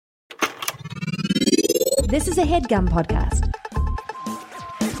This is a HeadGum podcast.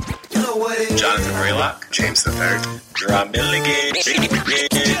 Jonathan Braylock, James III, Gerard Milligan.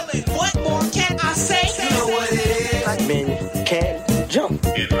 What more can I say? You know what it is. Black men can't jump.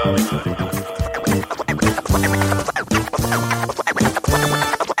 In Hollywood.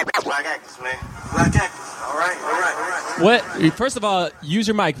 Black actors, man. Black actors. All right. What? First of all, use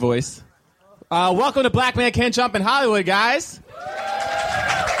your mic voice. Welcome to Black Man Can't Jump in Hollywood, guys.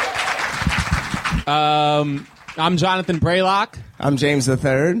 I'm Jonathan Braylock. I'm James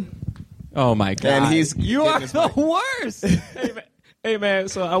III. Oh my God! And you are the worst. Hey man,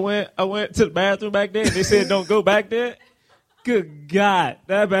 so I went to the bathroom back there. And they said don't go back there. Good God,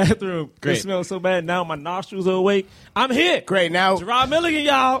 that bathroom Great. it smells so bad. Now my nostrils are awake. I'm here. Great. Now Gerard Milligan,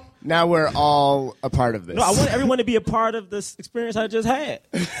 y'all. Now we're all a part of this. No, I want everyone to be a part of this experience I just had.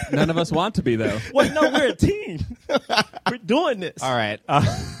 None of us want to be, though. Well, no, we're a team. We're doing this. All right.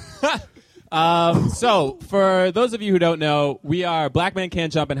 So, for those of you who don't know, we are Black Man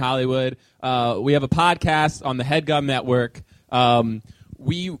Can't Jump in Hollywood. We have a podcast on the HeadGum Network.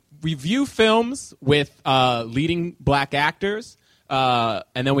 We review films with leading black actors, and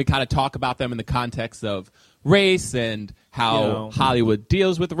then we kind of talk about them in the context of race and how Hollywood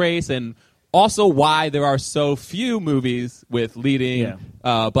deals with race, and also why there are so few movies with leading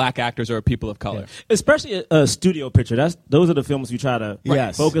black actors or people of color. Yeah. Especially a studio picture. Those are the films we try to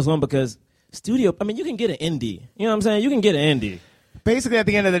focus on because studio, I mean, you can get an indie. You know what I'm saying? You can get an indie. Basically, at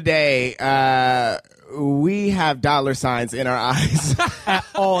the end of the day, we have dollar signs in our eyes At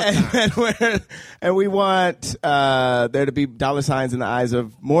all times. and we want there to be dollar signs in the eyes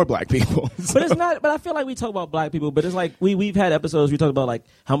of more black people. But it's not. But I feel like we talk about black people, but it's like we've had episodes we talk about like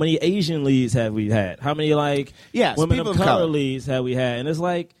how many Asian leads have we had, how many like women people of color leads have we had, and it's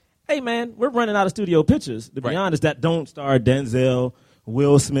like, hey man, we're running out of studio pictures. To be honest, that don't star Denzel,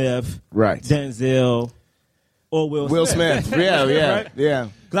 Will Smith, Denzel, or Will Smith. Yeah. Right? Yeah.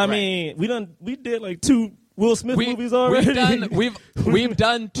 Because I mean, we did like 2 Will Smith movies already. We've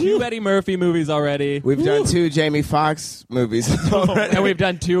done 2 Eddie Murphy movies already. We've done 2 Jamie Foxx movies already. And we've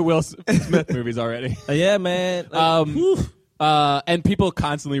done 2 Will Smith movies already. Yeah, man. And people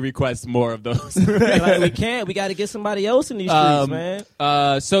constantly request more of those. Like, we got to get somebody else in these streets, man. We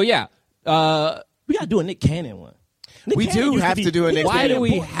got to do a Nick Cannon one. We do have to do a Nick Cannon. Why do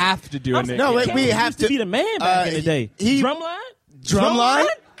we have to do a Nick Cannon? No, we have to be the man back in the day. Drumline?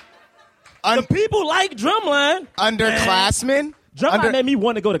 The people like Drumline. Underclassmen? Drumline made me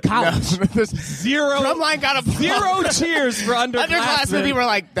want to go to college. Drumline got 0 cheers for Underclassmen. People were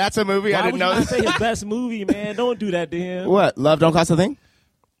like, that's a movie. I didn't know. Why would you say his best movie, man? Don't do that to him. What? Love Don't Cost a Thing?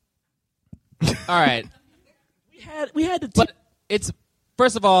 All right. We had to. But it's,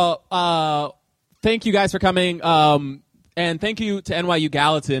 first of all, thank you guys for coming. And thank you to NYU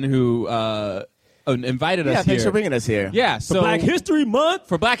Gallatin who invited us here. Yeah, thanks for bringing us here. Yeah, for Black History Month.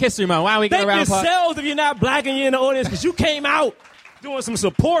 For Black History Month. Why don't we get around? Thank yourselves if you're not black and you're in the audience because you came out doing some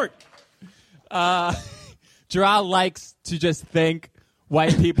support. Gerard likes to just thank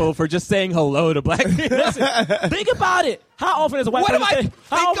white people for just saying hello to black people. Listen, think about it. How often does a white person say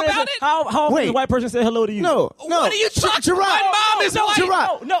How often does a white person say hello to you? No. What are you talking? Gerard. My mom is white.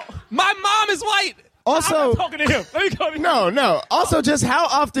 Gerard. No. My mom is white. Also, I'm not talking to him. Let me go to him. No. Also, just how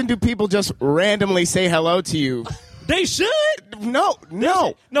often do people just randomly say hello to you? They should. No.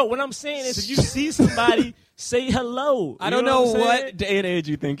 No, what I'm saying is if you see somebody, say hello. I don't know what day and age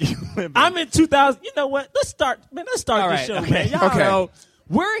you think you live in. I'm in 2000. You know what? Let's start this show, man. Y'all know.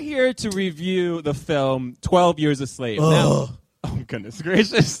 We're here to review the film 12 Years a Slave. Now, oh, goodness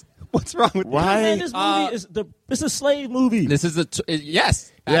gracious. What's wrong with Why? Man, this movie it's a slave movie. This is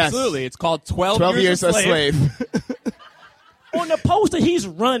yes, absolutely. It's called 12 Years a Slave. On the poster, he's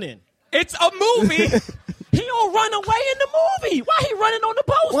running. It's a movie. He don't run away in the movie. Why he running on the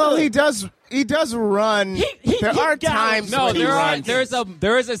poster? Well, he does run. There are times when he runs. There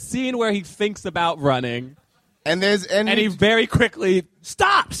is a scene where he thinks about running. And he very quickly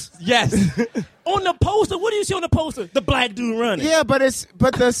stops. Yes. On the poster, what do you see on the poster? The black dude running. Yeah, but it's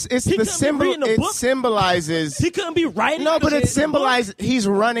the symbol. It symbolizes. He couldn't be writing. No, but it symbolizes he's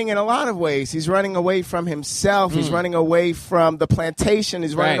running in a lot of ways. He's running away from himself. He's running away from the plantation.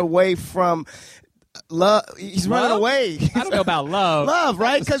 He's running away from love. He's running away. I don't know about love. Love,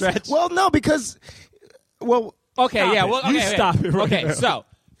 right? Because okay, yeah. Well, okay, you stop it. Right okay, now. so.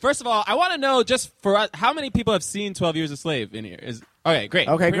 First of all, I want to know just for us, how many people have seen 12 Years a Slave in here? Okay, great.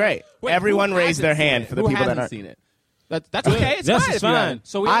 Okay, great. Wait, everyone raised their hand for the people that haven't seen it. That's okay. It's Yes, fine. it's if you fine. haven't.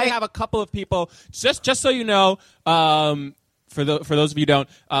 So we only have a couple of people. Just so you know, for those of you who don't,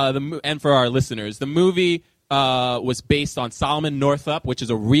 and for our listeners, the movie was based on Solomon Northup, which is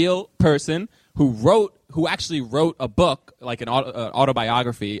a real person who actually wrote a book, like an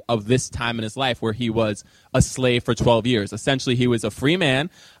autobiography of this time in his life where he was a slave for 12 years. Essentially, he was a free man,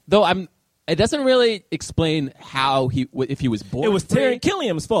 though it doesn't really explain if he was born. It was free. Terry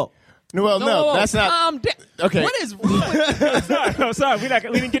Gilliam's fault. Well, no, that's not. Okay. What is wrong with you? I'm sorry. We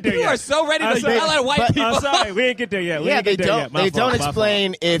didn't get there You yet. are so ready to yell at white people. I'm sorry. We didn't get there yet. They don't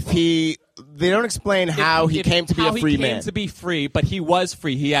explain They don't explain how he came to be a free man. He came to be free, but he was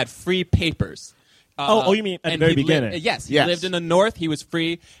free. He had free papers. You mean at the very beginning? Yes, he lived in the North. He was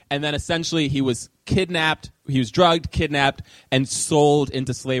free, and then essentially he was kidnapped. He was drugged, kidnapped, and sold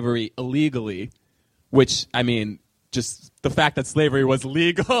into slavery illegally. Which, I mean, just the fact that slavery was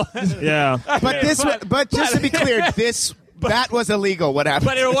legal. Yeah, but just to be clear, that was illegal. What happened?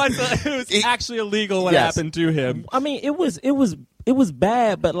 But it was actually illegal. What happened to him? I mean, it was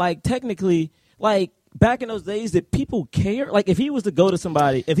bad, but like technically, like. Back in those days, did people care? Like, if he was to go to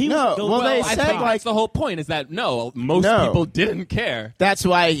somebody, if he was to go they I said think like that's the whole point is that most people didn't care. That's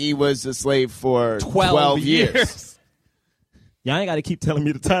why he was a slave for 12 years. Y'all ain't got to keep telling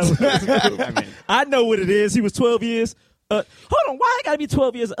me the title. I know what it is. He was 12 years. Hold on, why it got to be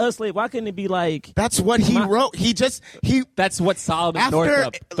 12 years a slave? Why couldn't it be like? That's what he wrote. That's what Solomon after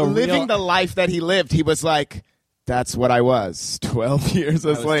Northup. Living the life that he lived, he was like, "That's what I was. 12 years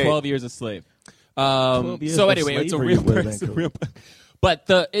a slave. 12 years a slave." So anyway, it's a real person. But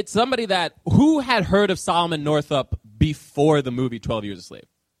it's somebody who had heard of Solomon Northup before the movie 12 Years a Slave.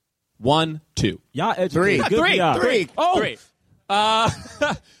 1, 2. Y'all educated. Three. Oh. 3.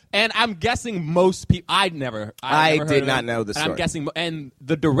 And I'm guessing most people. I did not know the story. And I'm guessing, and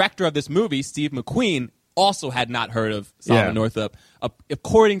the director of this movie, Steve McQueen, also had not heard of Solomon Northup,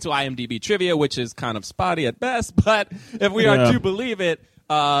 according to IMDb trivia, which is kind of spotty at best. But if we are to believe it.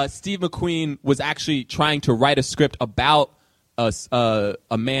 Steve McQueen was actually trying to write a script about a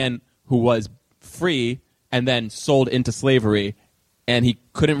man who was free and then sold into slavery, and he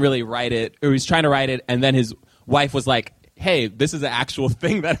couldn't really write it, or he was trying to write it, and then his wife was like, hey, this is an actual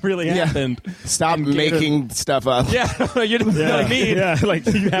thing that really happened. Stop making stuff up. Yeah, no need. Yeah, like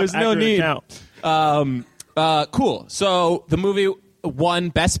there's no need. Cool. So the movie won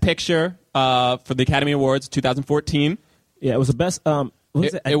Best Picture for the Academy Awards 2014. Yeah, it was the best...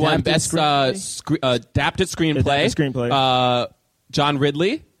 It won Best Adapted Screenplay. John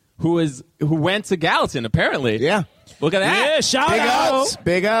Ridley, who went to Gallatin, apparently. Yeah. Look at that. Yeah, shout out.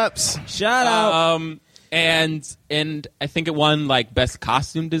 Big ups. Shout out. And I think it won, like, Best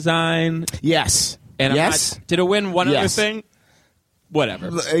Costume Design. Yes. And did it win one other thing? Whatever.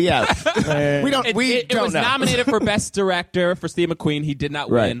 Yeah. It was nominated for Best Director for Steve McQueen. He did not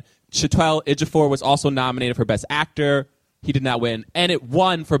win. Chiwetel Ejiofor was also nominated for Best Actor. He did not win, and it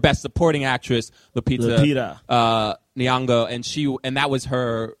won for Best Supporting Actress, Lupita Nyong'o, and that was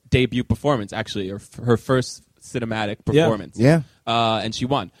her debut performance, actually, her first cinematic performance. Yeah. And she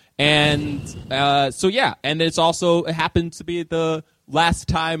won, and and it happened to be the last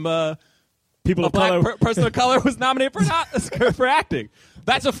time people of color person of color was nominated for acting.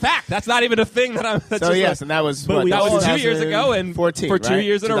 That's a fact. That's not even a thing that I'm. And that was that was 2 years ago, and 14, for 2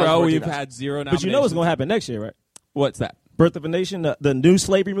 years in a row, we've had 0 nominations. But you know what's going to happen next year, right? What's that? Birth of a Nation, the new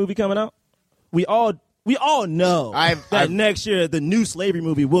slavery movie coming out. We all know that next year the new slavery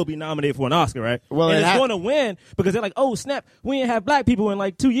movie will be nominated for an Oscar, right? Well, and it's going to win because they're like, oh snap, we ain't have black people in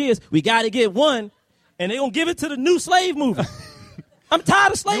like 2 years. We got to get one, and they're gonna give it to the new slave movie. I'm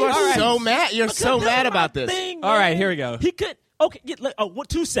tired of slavery. You are so mad. You're so mad about this. All right, here we go. He could. Okay,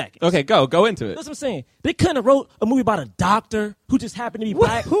 2 seconds. Okay, go into it. That's what I'm saying. They couldn't have wrote a movie about a doctor who just happened to be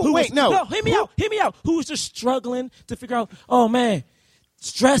black. No, hear me out. Who was just struggling to figure out, oh man,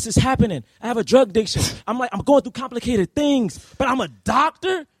 stress is happening. I have a drug addiction. I'm going through complicated things, but I'm a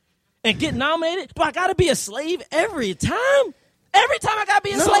doctor and get nominated. Do I got to be a slave every time? Every time I got to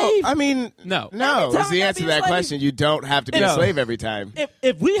be a slave? I mean, no. Is the answer to that question. You don't have to be a slave every time.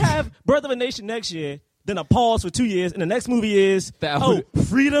 If we have Birth of a Nation next year, then a pause for 2 years, and the next movie is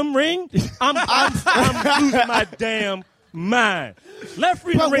Freedom Ring. I'm losing my damn mind. Let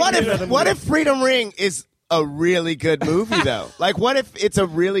Freedom Ring. What if Freedom Ring is a really good movie though? Like, what if it's a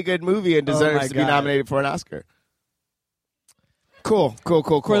really good movie and deserves to be nominated for an Oscar? Cool.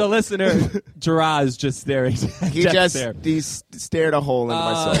 For the listener, Gerard is just staring. He stared a hole into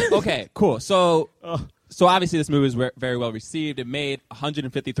my soul. Okay, cool. So obviously this movie was very well received. It made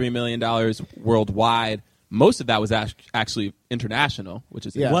 $153 million worldwide. Most of that was actually international, which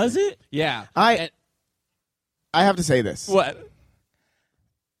is Was it? Yeah. I have to say this. What?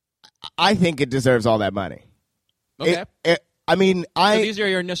 I think it deserves all that money. Okay. So these are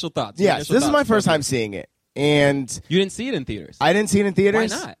your initial thoughts. Yes, this is my first time seeing it. And you didn't see it in theaters. I didn't see it in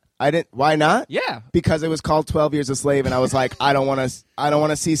theaters. Why not? Why not? Yeah. Because it was called 12 Years a Slave, and I was like, I don't want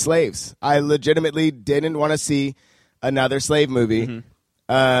to see slaves. I legitimately didn't want to see another slave movie.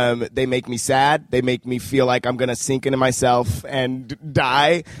 Mm-hmm. They make me sad. They make me feel like I'm going to sink into myself and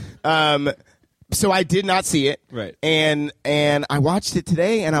die. So I did not see it. Right. And I watched it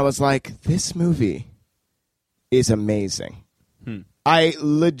today, and I was like, this movie is amazing. I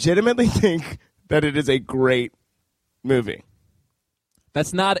legitimately think that it is a great movie.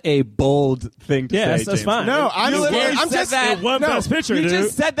 That's not a bold thing to say. That's James. fine. No, I'm just that. One best picture. You dude.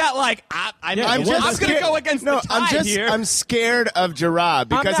 just said that like I'm going to go against the tide here. I'm scared of Jarrah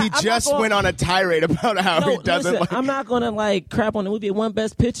because he just went on a tirade about how he doesn't. Listen, I'm not gonna like crap on the movie. One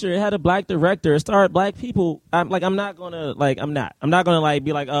best picture. It had a black director. It starred black people. I'm not gonna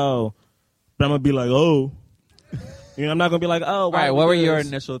be like, oh, but I'm gonna be like, oh. You know, I'm not going to be like, oh, all right, what were your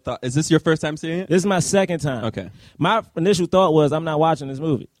initial thoughts? Is this your first time seeing it? This is my second time. Okay. My initial thought was, I'm not watching this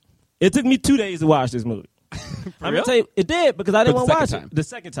movie. It took me 2 days to watch this movie. I'm going to tell you, it did because I didn't want to watch it. The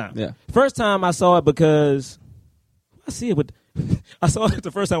second time. Yeah. First time I saw it because I saw it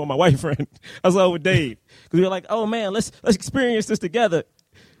the first time with my white friend. I saw it with Dave. Because we were like, oh, man, let's experience this together.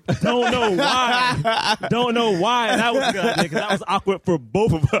 Don't know why. And that was good because that was awkward for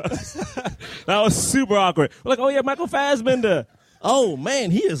both of us. That was super awkward. We're like, oh yeah, Michael Fassbender. Oh man,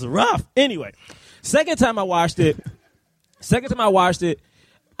 he is rough. Anyway, second time I watched it,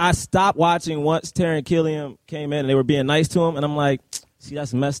 I stopped watching once Taron Killam came in and they were being nice to him, and I'm like, see,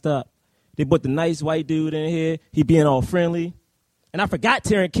 that's messed up. They put the nice white dude in here. He being all friendly. And I forgot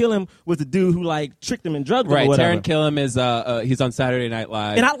Taron Killam was the dude who like tricked him and drugged him. Right, Taron Killam is he's on Saturday Night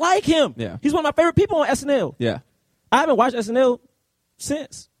Live, and I like him. Yeah, he's one of my favorite people on SNL. Yeah, I haven't watched SNL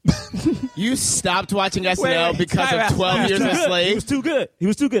since. You stopped watching SNL because of 12 Years a Slave? He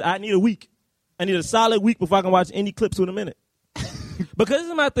was too good. I need a week. I need a solid week before I can watch any clips in a minute. Because this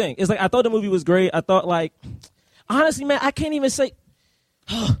is my thing. It's like I thought the movie was great. I thought like, honestly, man, I can't even say.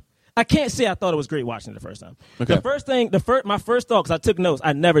 I can't say I thought it was great watching it the first time. Okay. My first thought, because I took notes.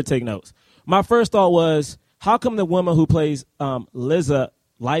 I never take notes. My first thought was, how come the woman who plays Liza,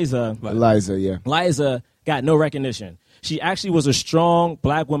 got no recognition? She actually was a strong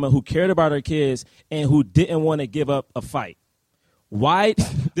black woman who cared about her kids and who didn't want to give up a fight. Why?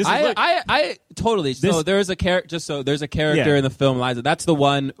 I totally. So there's a character. There's a character in the film, Liza. That's the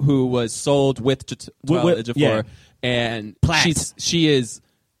one who was sold with Ejiofor, and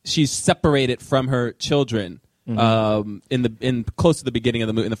she's separated from her children in close to the beginning of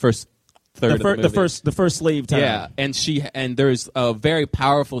the movie, in the first third of the movie. The first slave time. Yeah, and there's a very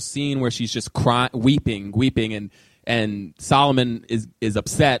powerful scene where she's just weeping, and Solomon is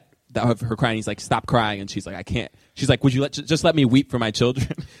upset that her crying. He's like, stop crying, and she's like, I can't. She's like, would you just let me weep for my children?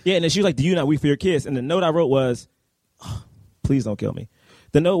 Yeah, and then she was like, do you not weep for your kids? And the note I wrote was, oh, please don't kill me.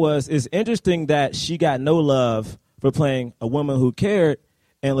 The note was, it's interesting that she got no love for playing a woman who cared,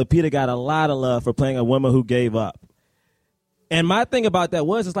 and Lupita got a lot of love for playing a woman who gave up. And my thing about that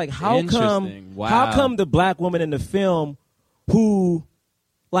was, it's like, how come the black woman in the film who,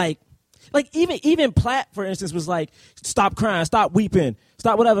 like even Platt, for instance, was like, stop crying, stop weeping,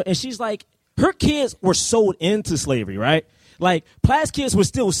 stop whatever. And she's like, her kids were sold into slavery, right? Like, Platt's kids were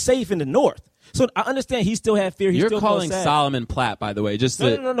still safe in the North. So I understand he still had fear. You're calling Solomon Platt, by the way.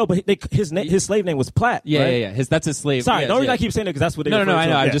 No. But his slave name was Platt. Yeah, right? yeah. That's his slave. Sorry, the only reason I keep saying that because that's what they. No, I know.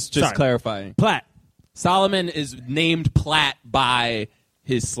 Yeah, I'm just clarifying. Platt. Solomon is named Platt by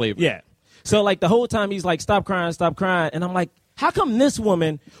his slave. Yeah. So like the whole time he's like, stop crying, and I'm like, how come this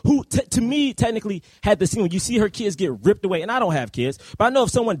woman, who to me technically had the scene when you see her kids get ripped away, and I don't have kids, but I know if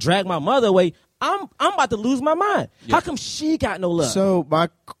someone dragged my mother away, I'm about to lose my mind. Yeah. How come she got no love? So my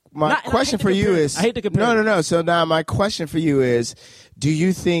question for you is, I hate to compare. No. So now my question for you is, do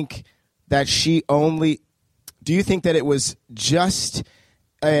you think that it was just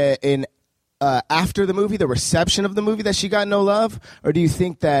after the movie, the reception of the movie, that she got no love, or do you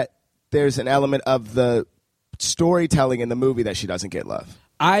think that there's an element of the storytelling in the movie that she doesn't get love?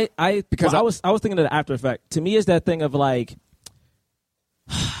 I was thinking of the after effect. To me, is that thing of like,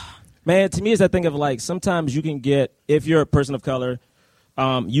 man. To me, is that thing of like, sometimes you can get, if you're a person of color,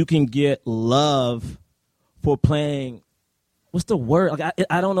 you can get love for playing. What's the word? Like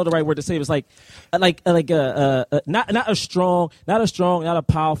I don't know the right word to say. It's like not a strong, not a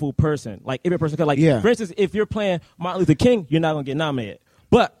powerful person. Like if you're a person of color, like for instance, if you're playing Martin Luther King, you're not gonna get nominated.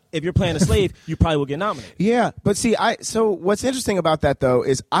 But if you're playing a slave, you probably will get nominated. Yeah, but see, so what's interesting about that though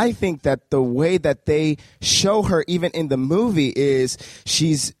is I think that the way that they show her even in the movie is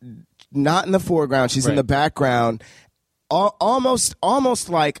she's not in the foreground, she's in the background. almost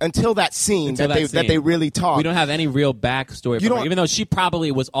like until that scene that they really talk. We don't have any real backstory from her, even though she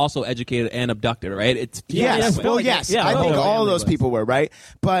probably was also educated and abducted, right? It's yes. I think all those people were, right?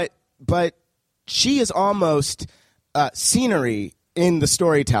 But she is almost scenery in the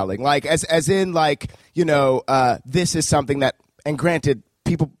storytelling, like as in like, you know, this is something that, and granted,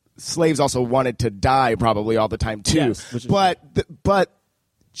 slaves also wanted to die probably all the time too, but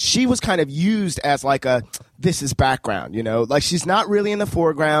she was kind of used as like this is background, you know, like she's not really in the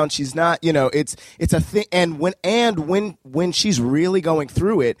foreground. She's not, you know, it's a thing. And when she's really going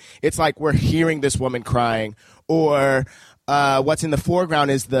through it, it's like we're hearing this woman crying, or what's in the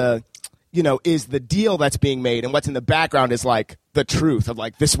foreground is the deal that's being made, and what's in the background is like the truth of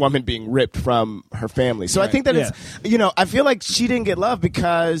like this woman being ripped from her family. So I think that it's, you know, I feel like she didn't get love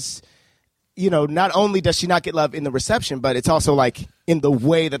because, you know, not only does she not get love in the reception, but it's also like in the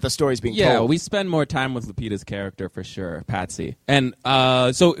way that the story's being told. Yeah, we spend more time with Lupita's character for sure, Patsy. And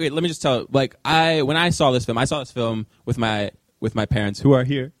so let me just tell, like, when I saw this film with my parents who are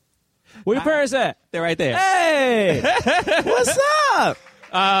here. Where your parents at? They're right there. Hey, what's up?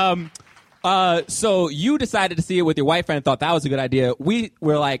 So you decided to see it with your wife and thought that was a good idea. We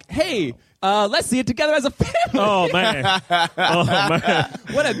were like, hey, let's see it together as a family. Oh, man.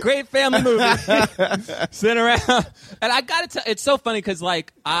 What a great family movie. Sitting around. And I got to tell, it's so funny because,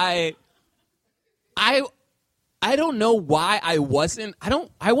 like, I don't know why I wasn't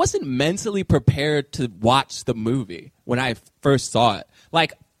mentally prepared to watch the movie when I first saw it.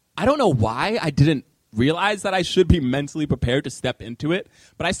 Like, I don't know why I didn't realize that I should be mentally prepared to step into it,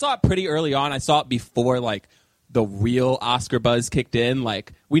 but I saw it pretty early on. I saw it before like the real Oscar buzz kicked in.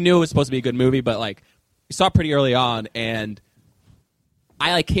 Like, we knew it was supposed to be a good movie, but like we saw it pretty early on, and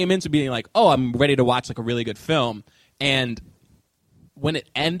I like came into being like, oh, I'm ready to watch like a really good film. And when it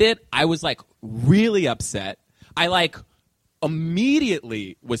ended, I was like really upset. I like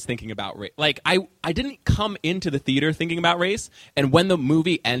immediately was thinking about race. Like, I didn't come into the theater thinking about race, and when the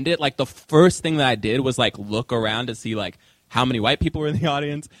movie ended, like the first thing that I did was like look around to see like how many white people were in the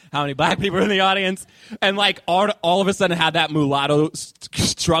audience, how many black people were in the audience, and like all of a sudden had that mulatto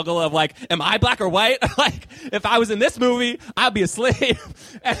struggle of like, am I black or white? Like, if I was in this movie, I'd be a slave.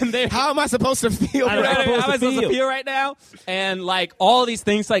 And how am I supposed to feel? How am I supposed to feel right now? And like all these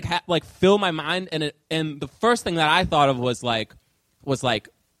things like fill my mind, and the first thing that I thought of was like,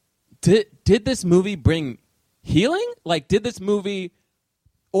 did this movie bring healing? Like, did this movie,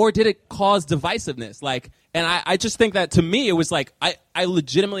 or did it cause divisiveness? Like, and I just think that to me, it was like, I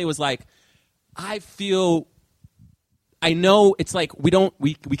legitimately was like, I know it's like we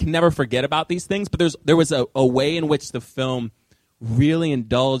can never forget about these things, but there was a way in which the film really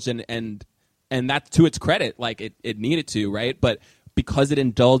indulged and that's to its credit, like it needed to, right? But because it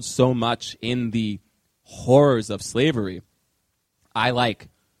indulged so much in the horrors of slavery, I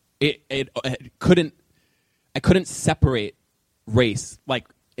couldn't separate race like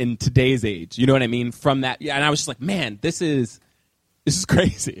in today's age, you know what I mean, from that. And I was just like, man, this is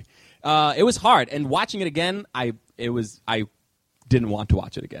crazy. It was hard, and watching it again, I didn't want to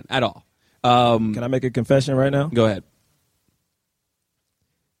watch it again at all. Can I make a confession right now? Go ahead.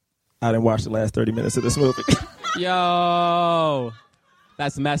 I didn't watch the last 30 minutes of this movie. Yo,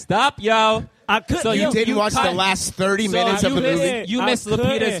 that's messed up, yo. So you didn't watch the last 30 minutes of the movie? You missed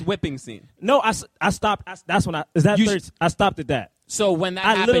Lupita's whipping scene. No, I stopped. That's when I stopped at that. So when that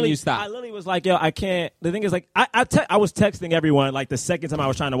happened, you stopped. I literally was like, yo, I can't. The thing is, like, I was texting everyone, like, the second time I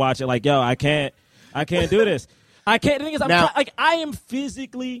was trying to watch it, like, yo, I can't do this. I can't. The thing is, I am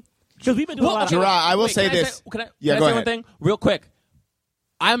physically, because we've been doing a lot of... Gerard, I will say this. Can I say one thing? Real quick.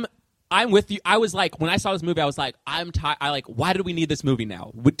 I'm with you. I was like, when I saw this movie, I was like, I'm tired. Why did we need this movie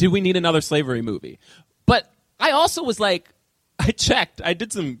now? Do we need another slavery movie? But I also was like, I checked. I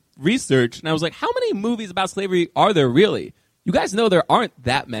did some research, and I was like, how many movies about slavery are there really? You guys know there aren't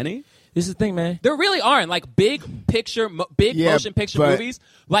that many. This is the thing, man. There really aren't. Like, big motion picture movies.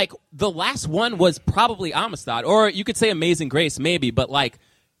 Like, the last one was probably Amistad. Or you could say Amazing Grace, maybe. But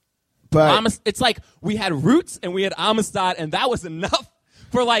it's like we had Roots and we had Amistad, and that was enough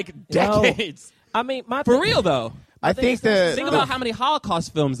for, like, decades. I mean, for real, though. I think think about how many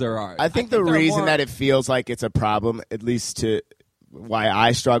Holocaust films there are. I think the reason that it feels like it's a problem, at least to why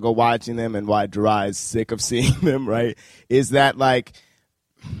I struggle watching them and why Gerard is sick of seeing them, right, is that, like,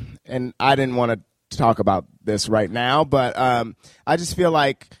 and I didn't want to talk about this right now, but I just feel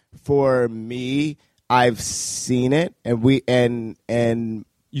like for me, I've seen it, and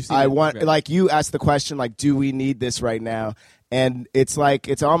I want, okay. Like, you asked the question, like, do we need this right now? And it's like,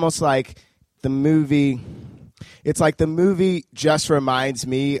 it's almost like the movie just reminds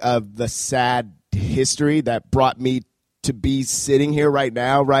me of the sad history that brought me to be sitting here right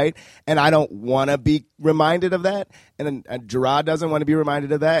now, right? And I don't want to be reminded of that, and Gerard doesn't want to be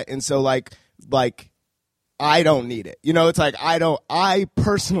reminded of that, and so like I don't need it. You know, it's like I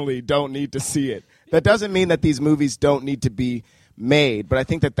personally don't need to see it. That doesn't mean that these movies don't need to be made, but I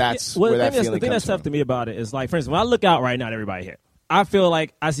think that's where that feeling comes from. The thing that's tough to me about it is, like, for instance, when I look out right now at everybody here, I feel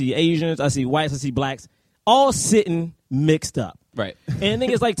like I see Asians, I see whites, I see blacks, all sitting mixed up. Right. And the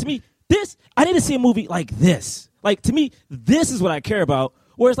thing is, like, to me, I need to see a movie like this. Like, to me, this is what I care about,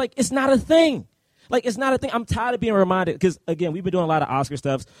 where it's like, it's not a thing. Like, it's not a thing. I'm tired of being reminded, because, again, we've been doing a lot of Oscar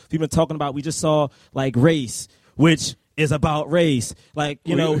stuff. We've been talking about, we just saw, like, Race, which is about race. Like,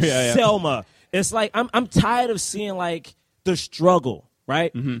 Selma. It's like, I'm tired of seeing, like, the struggle,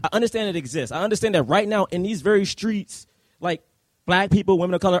 right? Mm-hmm. I understand it exists. I understand that right now in these very streets, like, black people,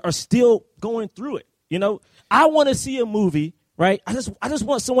 women of color are still going through it, you know? I want to see a movie, right? I just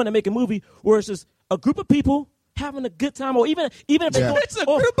want someone to make a movie where it's just a group of people having a good time, or even if it's a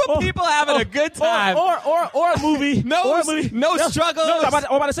group of people having a good time, or a movie, no struggle. No, I'm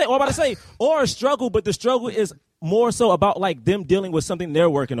about to say, or a struggle, but the struggle is more so about like them dealing with something they're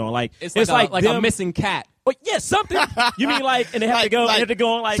working on. Like it's like them, a missing cat. But yeah, something. You mean like, and they have to go. They have to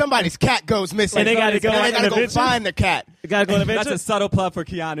go on like somebody's got goes missing, and they got to go. And they got to go find the cat. They got to go on an adventure. That's a subtle plug for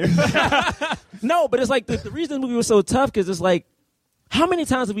Keanu. No, but it's like the reason the movie was so tough because it's like, how many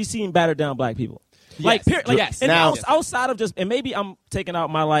times have we seen battered down black people? Like, yes. And now, outside of just, and maybe I'm taking out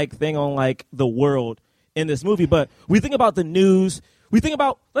my like thing on like the world in this movie, but we think about the news. Let's think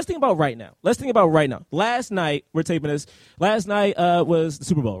about right now. Last night, we're taping this. Last night was the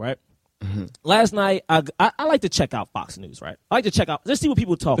Super Bowl, right? Mm-hmm. Last night, I like to check out Fox News, right? I like to check out, just see what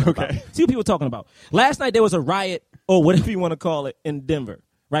people are talking about. See what people are talking about. Last night, there was a riot, or whatever you want to call it, in Denver,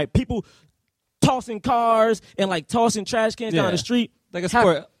 right? People tossing cars and like tossing trash cans down the street. Like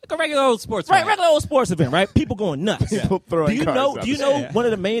a regular old sports event. Right, regular old sports event, right? People going nuts. People throwing cars. Do you know one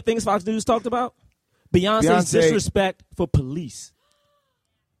of the main things Fox News talked about? Beyonce's disrespect for police.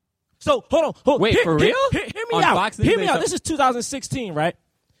 So, hold on. Wait, for real? Hear me out. Hear me out. This is 2016, right?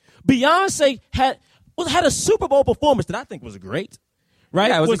 Beyonce had a Super Bowl performance that I think was great. Right?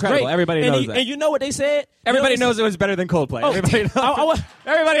 Yeah, it was incredible. Great. Everybody knows that. And you know what they said? Everybody knows it was better than Coldplay.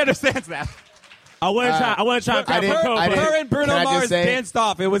 Everybody understands that. I want to try. Her and Bruno Mars danced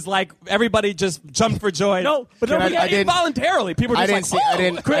off. It was like everybody just jumped for joy. No, but involuntarily. People were just I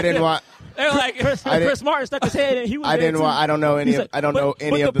didn't want. They're like Chris Martin stuck his head in. He was. I didn't want. I don't know any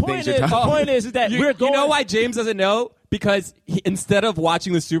of the things you're talking about. The point is that we're going. You know why James doesn't know? Because instead of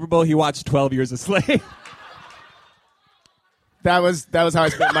watching the Super Bowl, he watched 12 Years a Slave. That was how I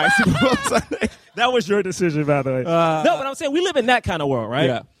spent my Super Bowl Sunday. That was your decision, by the way. No, but I'm saying we live in that kind of world, right?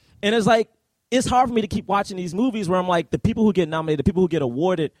 Yeah. And it's like, it's hard for me to keep watching these movies where I'm like, the people who get nominated, the people who get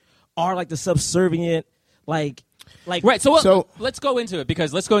awarded are like the subservient, like. Right, so let's go into it,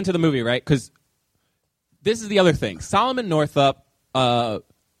 because let's go into the movie, right? Because this is the other thing. Solomon Northup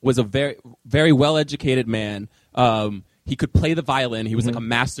was a very, very well-educated man. He could play the violin. He was like a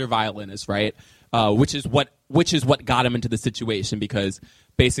master violinist, right? Which is what got him into the situation, because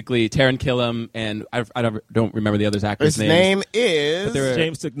basically Taran Killam and I don't remember the other actor's name. His name is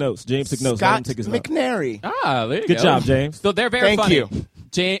James took notes. Scott McNary. Ah, there you go. Good job, James. So they're very funny.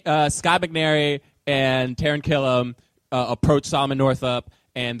 Thank you. Scott McNary and Taran Killam approach Solomon Northup,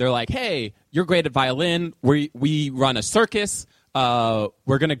 and they're like, "Hey, you're great at violin. We run a circus. We're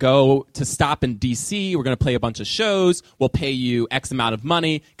going to go to stop in D.C. We're going to play a bunch of shows. We'll pay you X amount of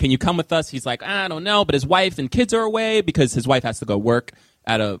money. Can you come with us?" He's like, "I don't know," but his wife and kids are away because his wife has to go work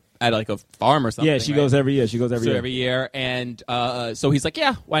at like a farm or something. Yeah, she goes every year. Every year. And so he's like,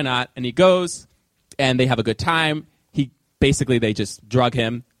 "Yeah, why not?" And he goes, and they have a good time. They just drug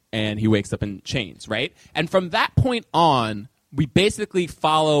him, and he wakes up in chains, right? And from that point on, we basically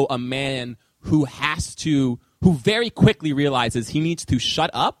follow a man who very quickly realizes he needs to shut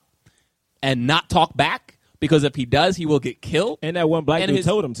up and not talk back, because if he does, he will get killed. And that one black dude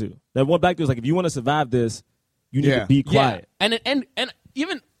told him to. That one black dude was like, if you want to survive this, you need to be quiet. Yeah. And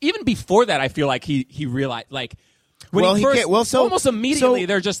even before that, I feel like he realized, like, when almost immediately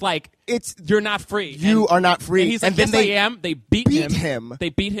they're just like, you're not free. You are not free. And he's like, yes, I am. They beat him. They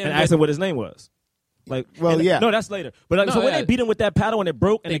beat him. And asked him what his name was. No, that's later. But when they beat him with that paddle and it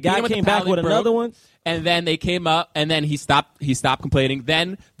broke, and the guy came back with another one, and then they came up, and then he stopped complaining.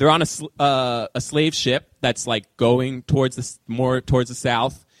 Then they're on a slave ship that's like going more towards the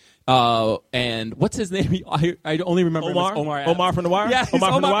south. And what's his name? I only remember Omar. him as Omar Adams. Omar from The Wire. Yeah,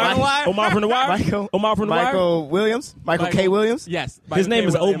 Omar from The Omar Wire. from The Wire. Omar from The Wire. Omar from The Wire. Michael Williams. Michael K. Williams. Yes. His name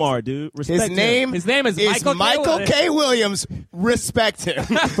is Williams. Omar, dude. Respect His him. name is Michael K. Williams. Respect him.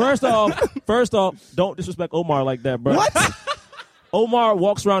 First off, don't disrespect Omar like that, bro. What? Omar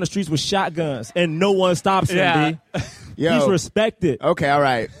walks around the streets with shotguns and no one stops him. Yeah. B. Yo. He's respected. Okay, all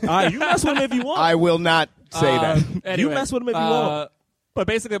right. All right, you mess with him if you want. I will not say that. Anyway, You mess with him if you want. But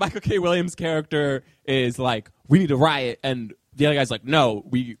basically, Michael K. Williams' character is like, we need to riot, and the other guy's like, no,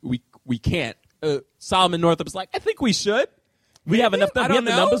 we can't. Solomon Northup's like, I think we should. We have enough. We have the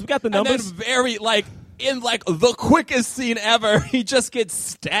numbers. We got the numbers. And then very in the quickest scene ever, he just gets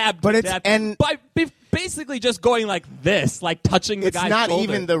stabbed. But to it's- death and- by basically just going like this, like touching the It's guy's not shoulder.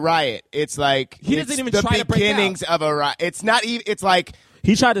 even the riot. It's like He it's doesn't even the try to break beginnings of a riot. It's not even. It's like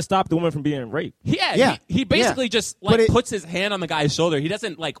He tried to stop the woman from being raped. Yeah. He basically just puts his hand on the guy's shoulder. He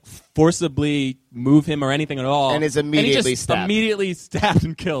doesn't like forcibly move him or anything at all. And is immediately stabbed. Immediately stabbed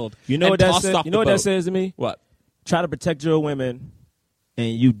and killed. You know and what that tossed says? off You the know what boat. that says to me? What? Try to protect your women, and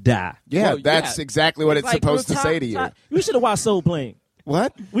you die. yeah, Well, that's yeah. exactly what it's Like, supposed to top- say to you. top- We should have watched Soul Plane.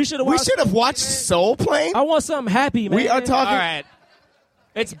 What? We should have We watched. should have watched Soul Plane. I want something happy, man. We are talking. All right.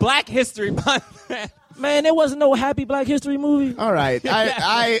 It's Black History Month. Man, there wasn't no happy Black History movie. All right,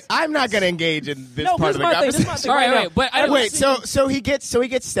 I'm not going to engage in this No, part this of is the my thing. This is my conversation. thing All right, right wait, now. but I don't Wait, see- so he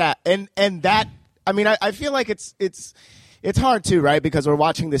gets stabbed, and that. I mean, I feel like it's hard too, right? Because we're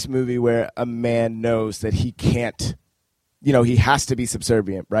watching this movie where a man knows that he can't, he has to be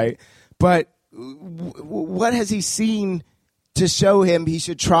subservient, right? But what has he seen to show him he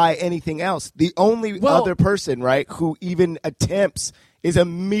should try anything else? The only other person, right, who even attempts is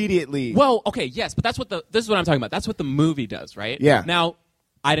immediately. Well, okay, yes, but this is what I'm talking about. That's what the movie does, right? Yeah. Now,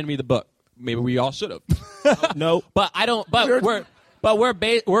 I didn't read the book. Maybe we all should have. No. But I don't. But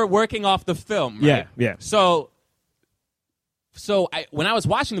we're working off the film. Right? Yeah, yeah. So when I was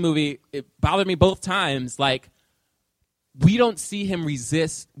watching the movie, it bothered me both times. Like, we don't see him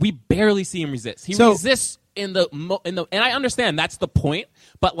resist. We barely see him resist. He resists in the and I understand that's the point.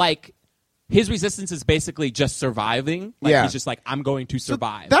 But like, his resistance is basically just surviving. Like, Yeah. he's just like, I'm going to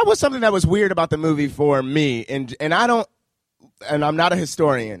survive. That was something that was weird about the movie for me, and I don't, and I'm not a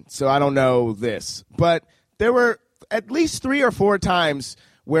historian, so I don't know this, but there were at least 3 or 4 times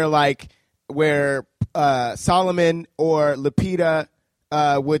where Solomon or Lupita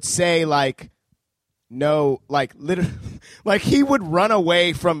would say like, no, like literally, like he would run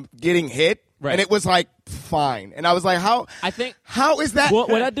away from getting hit, Right. and it was like fine, and I was like, how is that? Well,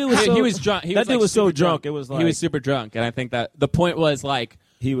 that dude was He- so, he was drunk. He that was, dude like, was so super drunk. It was like he was super drunk, and I think that the point was like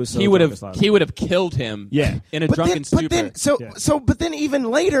He was so he would drunk, have it's like- he would have killed him. Yeah. in a drunken stupor. But then even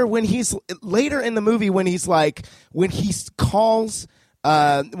later when he's later in the movie when he calls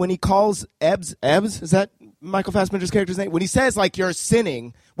Ebbs, is that Michael Fassbender's character's name? When he says like you're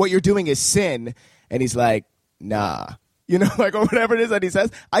sinning, what you're doing is sin, and he's like, nah. Like, or whatever it is that he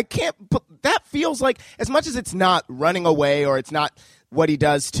says. I can't, but that feels like, as much as it's not running away or it's not what he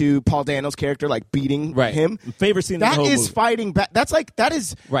does to Paul Dano's character, like beating him. Favorite scene in the That whole is movie. fighting back. That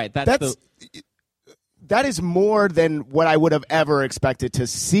is. Right, That is more than what I would have ever expected to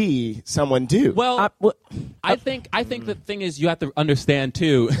see someone do. Well, I think the thing is you have to understand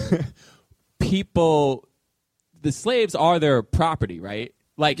too. People, the slaves are their property, right?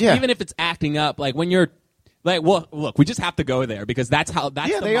 Like, Yeah. even if it's acting up, like when you're. Like, well, look, we just have to go there because that's Yeah, the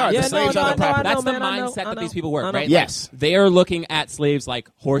they are. mindset. The slaves are their property. That's the man, I know, mindset I that know, these people work, I know. right? Yes. Like, they are looking at slaves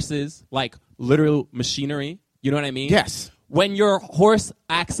like horses, like literal machinery. You know what I mean? Yes. When your horse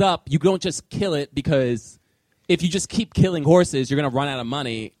acts up, you don't just kill it because if you just keep killing horses, you're going to run out of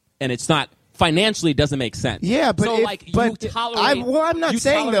money, and it's not financially doesn't make sense. Yeah, but so if- like but you tolerate. I'm not you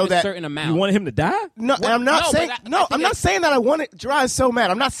saying, tolerate though, a that certain amount. You wanted him to die? No, and I'm not no, saying but I no. think I'm not it's- saying that I wanted. Gerard is so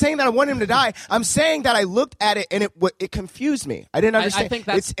mad. I'm not saying that I want him to die. I'm saying that I looked at it and it confused me. I didn't understand. think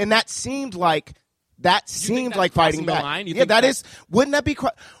that's- and that seemed like that's fighting crossing the back. line? You Yeah, think that that- is. Wouldn't that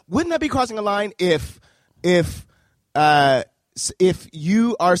be crossing a line if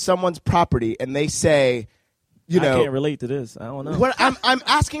you are someone's property and they say, I can't relate to this. I don't know. What I'm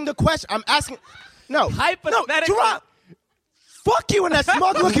asking the question. I'm asking. No, Hypothetically- No, Gerard, fuck you and that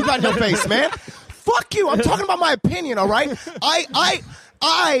smug look you got in your face, man. Fuck you. I'm talking about my opinion. All right.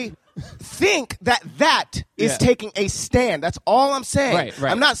 I think that is taking a stand. That's all I'm saying.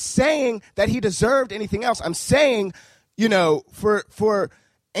 Right. I'm not saying that he deserved anything else. I'm saying,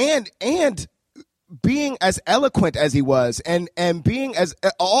 and being as eloquent as he was, and being as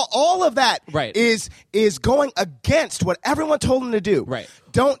all of that is going against what everyone told him to do. Right.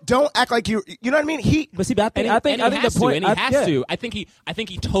 Don't act like you know what I mean? But see, I think the point, he has to. I think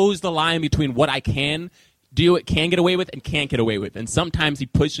he toes the line between what I can do, it can get away with, and can't get away with, and sometimes he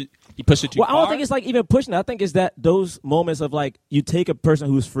pushes too far. I don't think it's like even pushing it. I think it's that those moments of like you take a person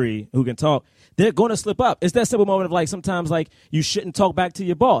who's free, who can talk, they're going to slip up. It's that simple moment of like sometimes like you shouldn't talk back to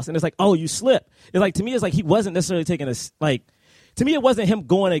your boss, and it's like, oh, you slip. It's like, to me, it's like he wasn't necessarily taking a like. To me, it wasn't him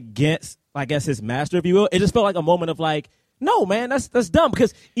going against, I guess, his master, if you will. It just felt like a moment of like, no, man, that's dumb.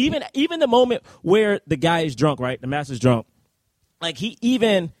 Because even the moment where the guy is drunk, right, the master's drunk, like he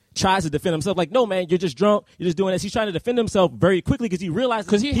even tries to defend himself. Like, no, man, you're just drunk. You're just doing this. He's trying to defend himself very quickly because he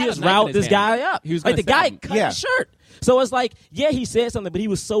realizes he has routed this guy up. He was like the guy cut his shirt. So it's like, yeah, he said something, but he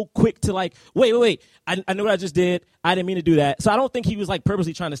was so quick to like, wait. I know what I just did. I didn't mean to do that. So I don't think he was like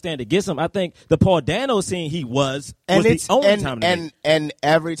purposely trying to stand against him. I think the Paul Dano scene he was the only time. And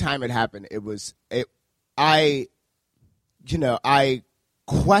every time it happened, I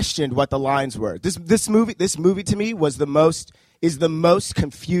questioned what the lines were. This movie to me is the most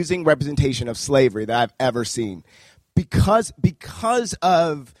confusing representation of slavery that I've ever seen, because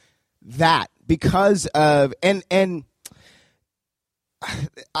of that, and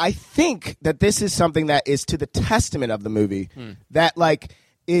I think that this is something that is to the testament of the movie, that like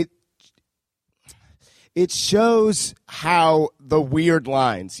it shows how the weird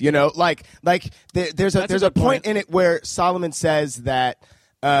lines, like there's a point in it where Solomon says that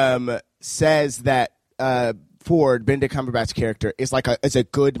Ford, Benedict Cumberbatch's character, is a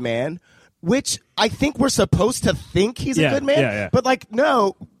good man, which I think we're supposed to think he's a good man. Yeah. But like,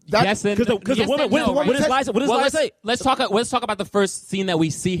 no. Because the woman, what does Liza say? Let's talk about the first scene that we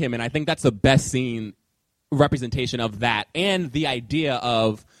see him in. I think that's the best scene representation of that, and the idea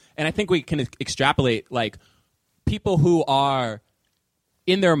of, and I think we can extrapolate, like, people who are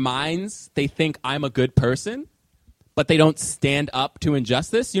in their minds, they think I'm a good person, but they don't stand up to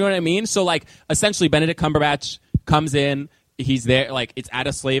injustice. You know what I mean? So, like, essentially, Benedict Cumberbatch comes in. He's there, like, it's at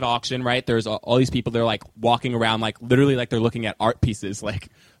a slave auction, right? There's all these people. They're like walking around, like, literally, like they're looking at art pieces, like,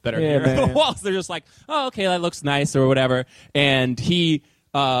 that are here on the walls. They're just like, oh, okay, that looks nice or whatever. And he,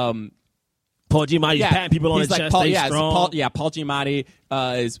 Paul Giamatti's patting people on the chest. Paul Giamatti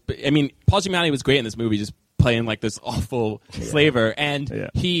is. I mean, Paul Giamatti was great in this movie, just playing like this awful slaver.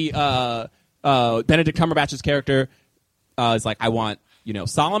 And he, Benedict Cumberbatch's character, is like, I want,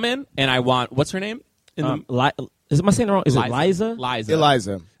 Solomon, and I want, what's her name? Am I saying it wrong? Is it Liza?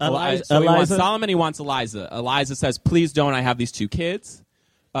 Eliza. So he wants Solomon, he wants Eliza. Eliza says, please don't, I have these 2 kids.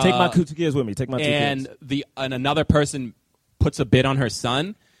 Take my 2 kids with me. Take my 2 kids. And another person puts a bid on her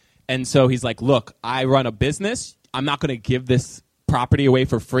son. And so he's like, look, I run a business. I'm not going to give this property away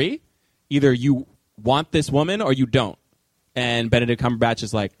for free. Either you want this woman or you don't. And Benedict Cumberbatch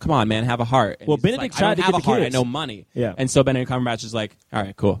is like, come on, man, have a heart. And well, Benedict tried to get the kids. I know money. Yeah. And so Benedict Cumberbatch is like, all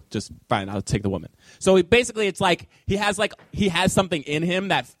right, cool. Just fine. I'll take the woman. So basically it's like he has something in him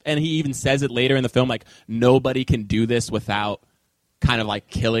that, and he even says it later in the film, like, nobody can do this without kind of like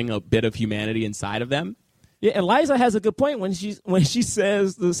killing a bit of humanity inside of them. Yeah, and Liza has a good point when she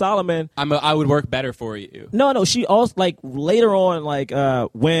says to Solomon, I would work better for you. No, she also, like, later on, like,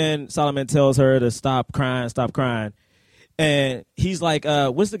 when Solomon tells her to stop crying, and he's like,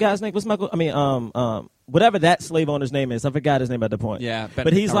 what's the guy's name? What's Michael? I mean, whatever that slave owner's name is. I forgot his name at the point. Yeah,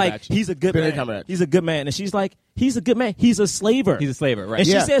 but he's like, he's a good man. He's a good man. And she's like, he's a good man. He's a slaver. He's a slaver, right. And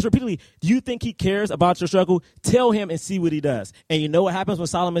she says repeatedly, do you think he cares about your struggle? Tell him and see what he does. And you know what happens when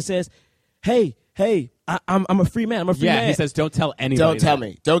Solomon says, hey, I'm a free man. I'm a free man. Yeah, he says, don't tell anybody. Don't tell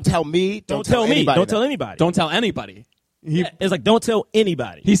me. Don't tell me. Don't tell me. Don't tell anybody. Don't tell anybody. It's like, don't tell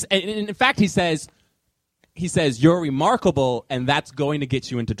anybody. In fact, he says, you're remarkable, and that's going to get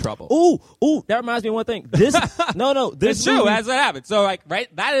you into trouble. Ooh, that reminds me of one thing. This it's true. That's what happened. So, like,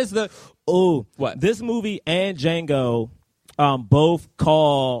 right, that is the what this movie and Django, both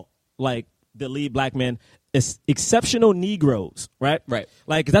call, like, the lead black men exceptional Negroes, right? Right.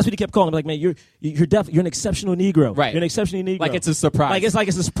 Like, 'cause that's what he kept calling him. Like, man, you're an exceptional Negro. Right. You're an exceptional Negro. Like, it's a surprise. Like,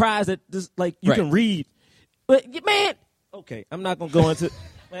 it's a surprise that this, like, you can read. But man, okay, I'm not gonna go into.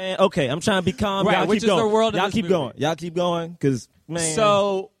 Man, okay, I'm trying to be calm. Right, y'all which keep going. Is the world y'all of keep movie. going. Y'all keep going, because, man.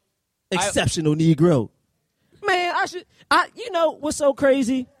 So, exceptional Negro. Man, you know what's so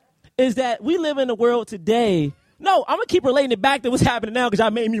crazy is that we live in a world today. No, I'm going to keep relating it back to what's happening now because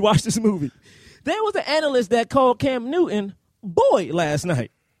y'all made me watch this movie. There was an analyst that called Cam Newton boy last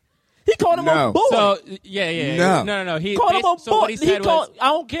night. He called him a boy. So, yeah. No. He called him a boy. What he said was, I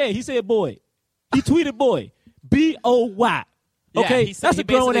don't care. He said boy. He tweeted boy. B-O-Y. Okay, he said, that's a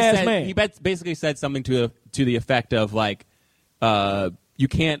grown-ass man. He basically said something to the effect of, like, you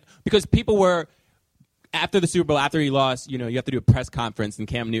can't... Because people were... After the Super Bowl, after he lost, you have to do a press conference, and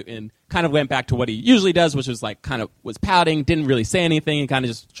Cam Newton kind of went back to what he usually does, which was, like, kind of was pouting, didn't really say anything, he kind of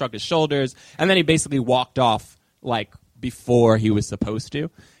just shrugged his shoulders, and then he basically walked off, like, before he was supposed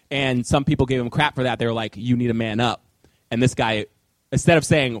to. And some people gave him crap for that. They were like, you need to man up. And this guy, instead of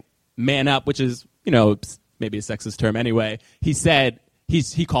saying man up, which is, maybe a sexist term anyway, he said,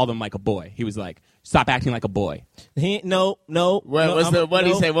 he called him like a boy. He was like, stop acting like a boy. What did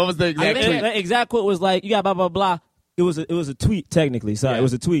he say? What was the exact tweet? The exact quote was like, you got blah, blah, blah. It was a tweet, technically. Sorry, It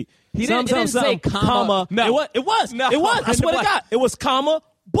was a tweet. He didn't say comma. No. It was. I swear to God. It was comma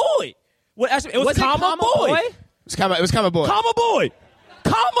boy. Actually, it was comma boy. It was comma boy. Comma boy.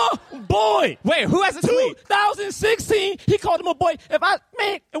 Comma boy. Wait, who has a tweet? 2016, he called him a boy. And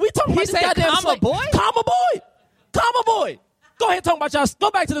we talking about this goddamn comma boy? Comma boy. Comma boy. Go ahead, talk about y'all. Go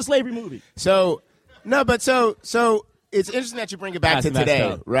back to the slavery movie. So it's interesting that you bring it back to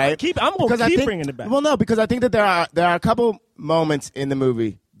today, right? I'm going to keep bringing it back. Well, no, because I think that there are a couple moments in the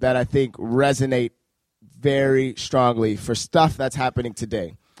movie that I think resonate very strongly for stuff that's happening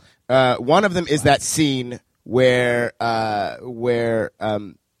today. One of them is that scene where what's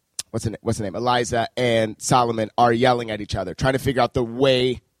the name? Eliza and Solomon are yelling at each other, trying to figure out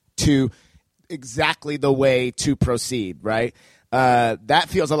exactly the way to proceed, right? That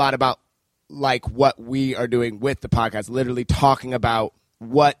feels a lot about like what we are doing with the podcast, literally talking about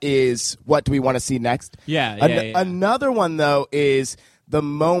what do we want to see next. Yeah. Another one though is the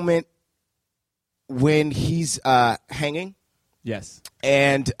moment when he's hanging. Yes.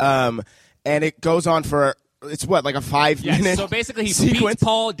 And it goes on for it's like a 5-minute So basically he sequence. beats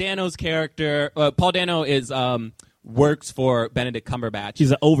Paul Dano's character. Paul Dano is works for Benedict Cumberbatch.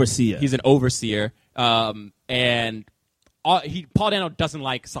 He's an overseer. And Paul Dano doesn't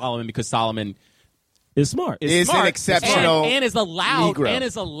like Solomon because Solomon is smart. Is an exceptional and is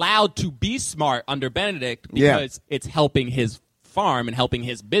allowed to be smart under Benedict because it's helping his farm and helping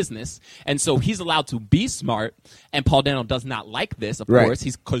his business, and so he's allowed to be smart. And Paul Dano does not like this, of course,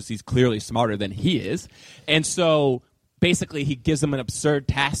 because he's clearly smarter than he is, and so basically he gives him an absurd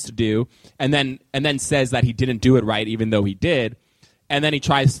task to do, and then says that he didn't do it right, even though he did, and then he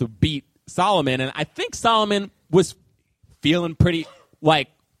tries to beat Solomon, and I think Solomon was feeling pretty like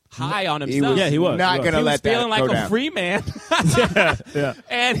high on himself. He was not going to let that feeling like go down. a free man. Yeah.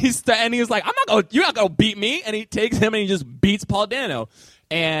 And he was like, you're not going to beat me. And he takes him and he just beats Paul Dano.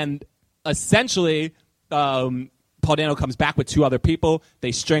 And essentially, Paul Dano comes back with 2 other people.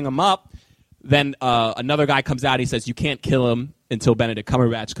 They string him up. Then another guy comes out. He says, you can't kill him until Benedict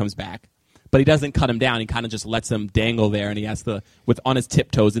Cumberbatch comes back. But he doesn't cut him down. He kind of just lets him dangle there. And he has to, on his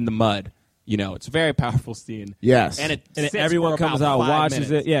tiptoes in the mud. It's a very powerful scene. Yes. And everyone comes out and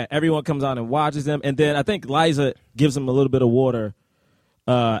watches it. Yeah, everyone comes out and watches him. And then I think Liza gives him a little bit of water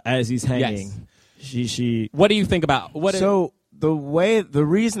as he's hanging. Yes. She. What do you think about the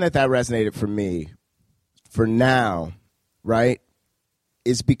reason that resonated for me for now, right,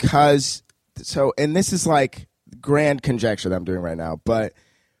 is because and this is like grand conjecture that I'm doing right now, but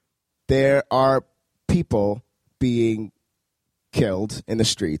there are people being killed in the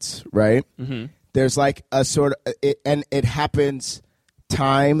streets, right? Mm-hmm. There's like a sort of and it happens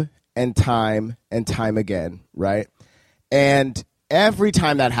time and time and time again, right? And every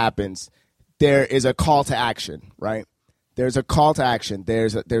time that happens, there is a call to action, right? There's a call to action.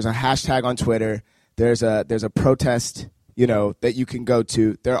 There's a hashtag on Twitter. There's a protest, that you can go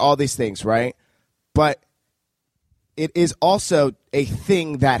to. There are all these things, right? But it is also a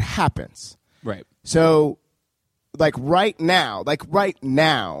thing that happens. Right. So like right now, the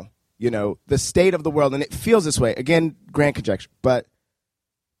state of the world, and it feels this way, again, grand conjecture, but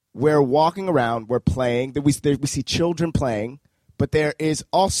we're walking around, we're playing, we see children playing, but there is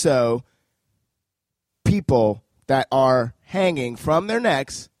also people that are hanging from their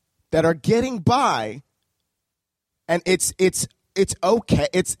necks that are getting by, and it's okay.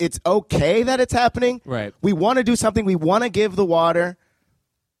 It's okay that it's happening. Right. We want to do something. We want to give the water,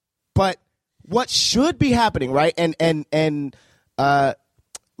 but what should be happening, right? And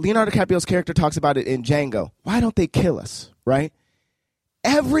Leonardo DiCaprio's character talks about it in Django. Why don't they kill us, right?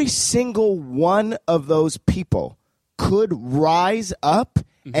 Every single one of those people could rise up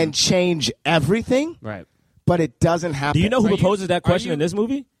and change everything, right? But it doesn't happen. Do you know who proposes that question in this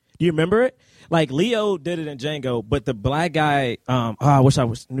movie? Do you remember it? Like Leo did it in Django, but the black guy, I wish I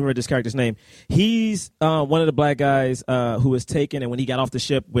knew this character's name. He's one of the black guys who was taken, and when he got off the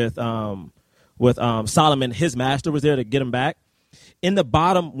ship with Solomon, his master was there to get him back. In the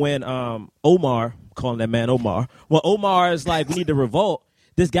bottom, when Omar, calling that man Omar. Well, Omar is like, we need to revolt.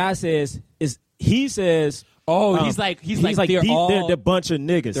 This guy says, he's like they're a bunch of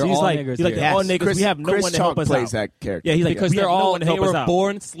niggas. They're he's all like, niggers. He's like, they're all niggas. We have no one to help us plays out. That character. Yeah, he's like, because they were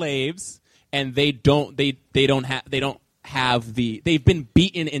born out. slaves, and they've been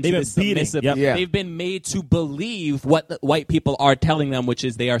beaten into the submissive. Yep. Yeah. They've been made to believe what the white people are telling them, which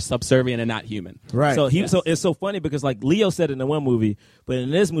is they are subservient and not human. Right. So so it's so funny because like Leo said in the one movie, but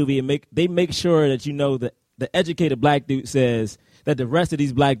in this movie they make sure that you know that the educated black dude says that the rest of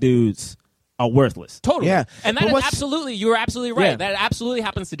these black dudes are worthless. Totally. Yeah. And that is absolutely, you're absolutely right. Yeah. That absolutely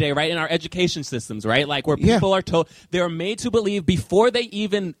happens today, right? In our education systems, right? Like where people are told, they're made to believe before they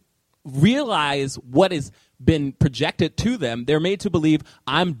even realize what has been projected to them, they're made to believe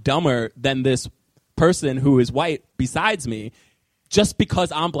I'm dumber than this person who is white besides me just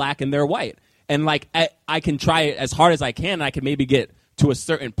because I'm black and they're white. And like, I can try it as hard as I can, and I can maybe get to a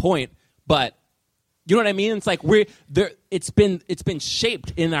certain point, but you know what I mean? It's like it's been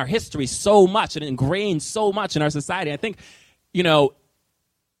shaped in our history so much and ingrained so much in our society. I think,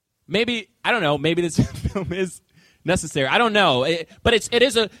 maybe this film is necessary. I don't know, but it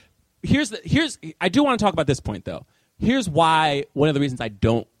is a. Here's I do want to talk about this point though. Here's why one of the reasons I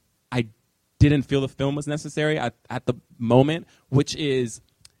didn't feel the film was necessary at the moment, which is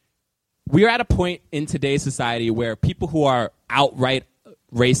we are at a point in today's society where people who are outright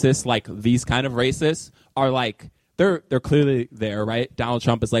racist, like these kind of racists, are like they're clearly there, right? Donald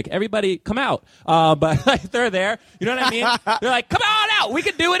Trump is like, everybody come out, but like they're there. You know what I mean? They're like, come on out, we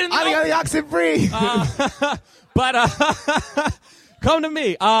can do it in the oxen free. But come to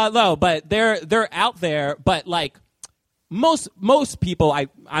me. No, but they're out there. But like most people,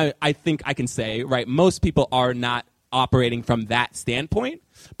 I think I can say, right? Most people are not operating from that standpoint.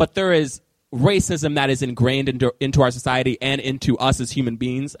 But there is racism that is ingrained into our society and into us as human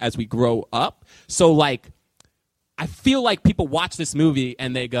beings as we grow up. So like, I feel like people watch this movie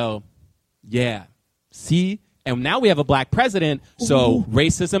and they go, yeah, see? And now we have a black president, so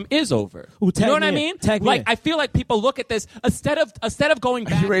racism is over. You know what I mean? Like, I feel like people look at this instead of going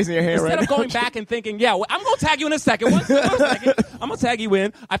back. Are you raising your hand right now? Instead of going back and thinking, yeah, well, I'm going to tag you in a second. I'm going to tag you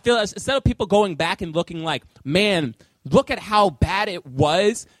in. I feel instead of people going back and looking like, man, look at how bad it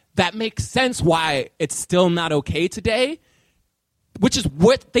was. That makes sense why it's still not okay today. Which is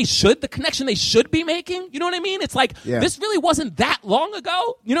what the connection they should be making. You know what I mean? It's like, this really wasn't that long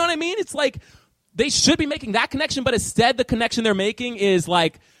ago. You know what I mean? It's like, they should be making that connection, but instead the connection they're making is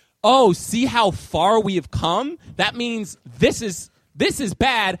like, oh, see how far we have come? That means this is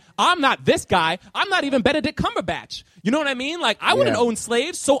bad. I'm not this guy. I'm not even Benedict Cumberbatch. You know what I mean? Like, I wouldn't own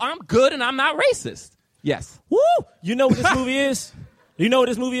slaves, so I'm good and I'm not racist. Yes. Woo! You know what this movie is? You know what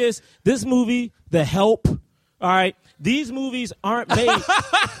this movie is? This movie, The Help, all right? These movies aren't made.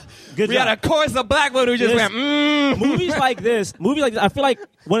 We had a chorus of black women who just went, Movies like this, I feel like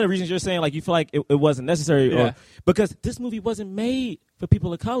one of the reasons you're saying, like, you feel like it wasn't necessary, because this movie wasn't made for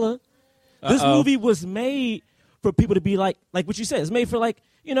people of color. This movie was made for people to be like what you said. It's made for, like,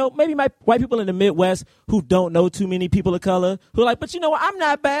 maybe my white people in the Midwest who don't know too many people of color, who are like, but you know what, I'm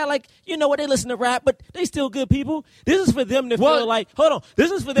not bad. Like, you know what, they listen to rap, but they still good people. This is for them to feel like, hold on,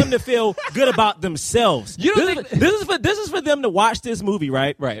 this is for them to feel good about themselves. This is for them to watch this movie,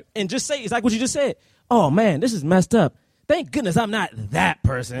 right? Right. And just say, it's like what you just said. Oh, man, this is messed up. Thank goodness I'm not that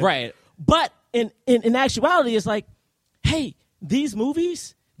person. Right. But in actuality, it's like, hey, these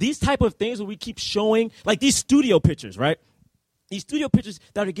movies, these type of things where we keep showing, like these studio pictures, right? These studio pictures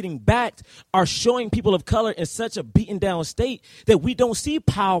that are getting backed are showing people of color in such a beaten down state that we don't see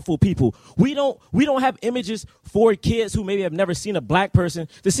powerful people. We don't have images for kids who maybe have never seen a black person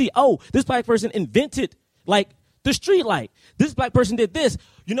to see, oh, this black person invented, like, the street light. This black person did this.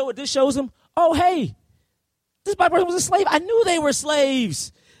 You know what this shows them? Oh, hey, this black person was a slave. I knew they were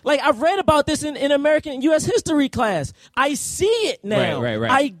slaves. Like, I've read about this in American U.S. history class. I see it now. Right.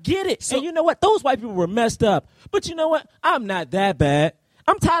 I get it. So, and you know what? Those white people were messed up. But you know what? I'm not that bad.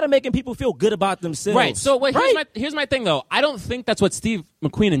 I'm tired of making people feel good about themselves. Right. So here's my thing, though. I don't think that's what Steve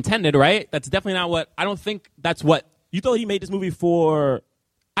McQueen intended, right? That's definitely not what – I don't think that's what – You thought he made this movie for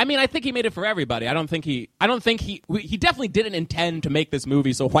 – I mean, I think he made it for everybody. I don't think he definitely didn't intend to make this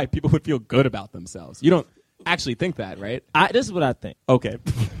movie so white people would feel good about themselves. You don't actually think that, right? This is what I think. Okay.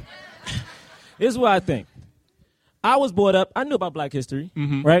 This is what I think. I was brought up. I knew about black history,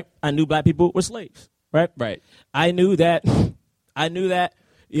 right? I knew black people were slaves, right? Right. I knew that,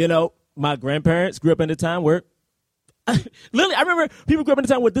 my grandparents grew up in a time where, literally, I remember people grew up in a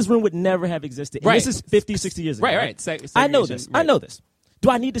time where this room would never have existed. And right. This is 50, 60 years ago. Right. I know this. Right. I know this. Do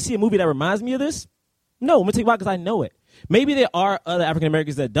I need to see a movie that reminds me of this? No, I'm going to tell you why, because I know it. maybe there are other African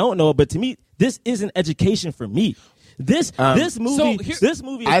Americans that don't know it, but to me, this is an education for me. This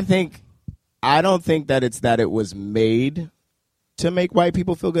movie. I don't think that it's that it was made to make white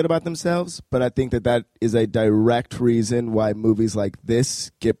people feel good about themselves, but I think that is a direct reason why movies like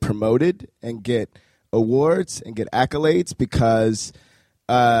this get promoted and get awards and get accolades, because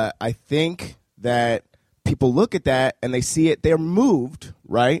I think that people look at that and they see it, they're moved,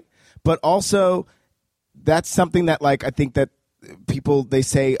 right? But also that's something that, like, I think that people, they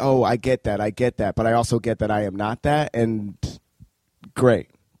say, oh, I get that, but I also get that I am not that, and great.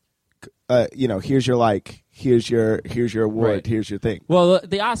 Here's your here's your award, right. Here's your thing. Well,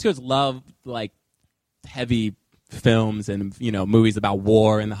 the Oscars love like heavy films and movies about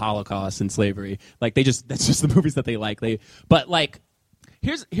war and the Holocaust and slavery. Like that's just the movies that they like. But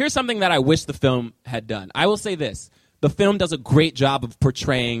here's something that I wish the film had done. I will say this: the film does a great job of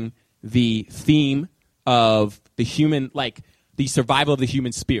portraying the theme of the human, like the survival of the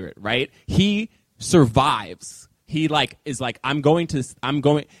human spirit. Right? He survives. He is I'm going,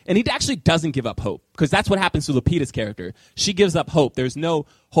 and he actually doesn't give up hope, because that's what happens to Lupita's character. She gives up hope. There's no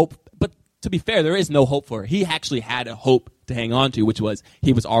hope, but to be fair, there is no hope for her. He actually had a hope to hang on to, which was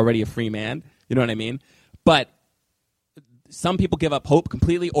he was already a free man. You know what I mean? But some people give up hope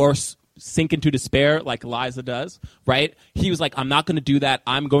completely or sink into despair, like Eliza does. Right? He was like, I'm not going to do that.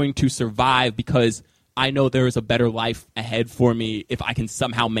 I'm going to survive because I know there is a better life ahead for me if I can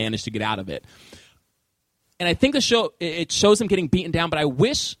somehow manage to get out of it. And I think it shows him getting beaten down, but I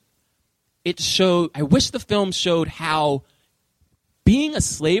wish the film showed how being a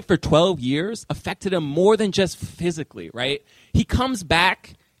slave for 12 years affected him more than just physically, right? He comes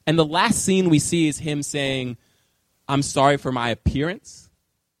back, and the last scene we see is him saying, I'm sorry for my appearance.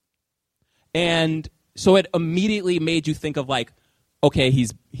 And so it immediately made you think of okay,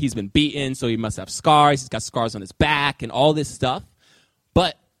 he's been beaten, so he must have scars. He's got scars on his back and all this stuff.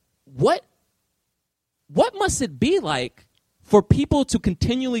 But what must it be like for people to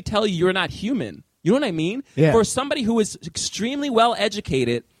continually tell you you're not human? You know what I mean? Yeah. For somebody who is extremely well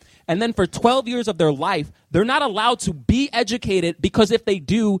educated, and then for 12 years of their life, they're not allowed to be educated, because if they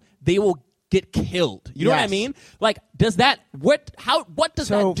do, they will get killed. You know what I mean? What does that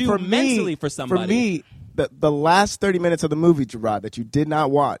do mentally for somebody? For me, the last 30 minutes of the movie, Gerard, that you did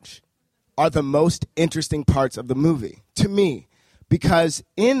not watch are the most interesting parts of the movie to me, because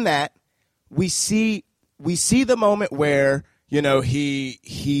in that we see the moment where,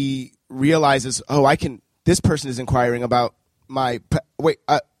 he realizes, oh, this person is inquiring about I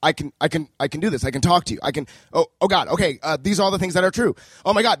can do this. I can talk to you. I can, oh God. Okay. These are all the things that are true.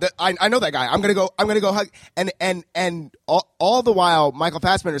 Oh my God. I know that guy. I'm going to go hug. And all the while Michael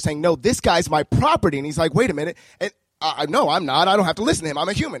Fassbender is saying, no, this guy's my property. And he's like, wait a minute. And no, I'm not. I don't have to listen to him. I'm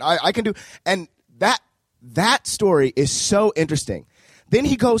a human. I can do. And that story is so interesting. Then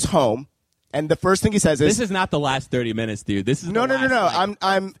he goes home. And the first thing he says is, "This is not the last 30 minutes, dude. This is no.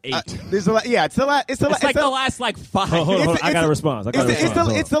 I'm 8. It's the last 5. Hold on. I got a response.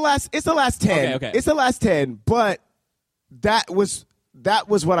 It's the last 10. Okay. It's the last 10. But that was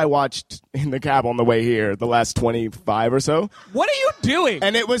what I watched in the cab on the way here. The last 25 or so. What are you doing?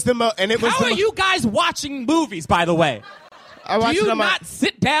 And it was the How are you guys watching movies? By the way. Do you not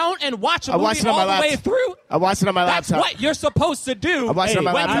sit down and watch a movie all the way through? I watched it on my laptop. That's what you're supposed to do when you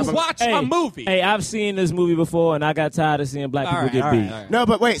watch a movie. Hey, I've seen this movie before, and I got tired of seeing black people get beat. Right. No,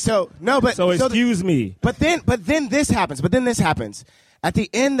 but wait. So excuse me. But then this happens. At the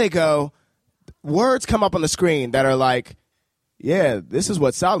end, they go, words come up on the screen that are like, yeah, this is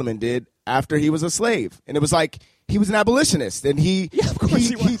what Solomon did after he was a slave. And it was like, he was an abolitionist, and he took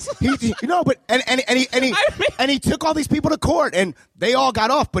all these people to court, and they all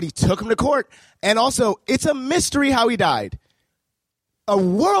got off, but he took them to court. And also, it's a mystery how he died. A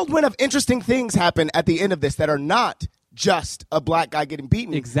whirlwind of interesting things happen at the end of this that are not just a black guy getting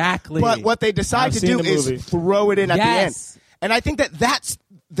beaten. Exactly. But what they decide to do is throw it in at the end. And I think that's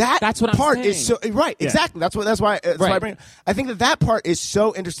what part is so right. Yeah. Exactly. That's why I bring it. I think that part is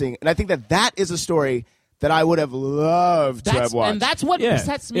so interesting, and I think that is a story that I would have loved to have watched. And that's what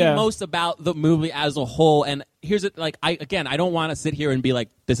upsets me most about the movie as a whole. And here's it, I don't want to sit here and be like,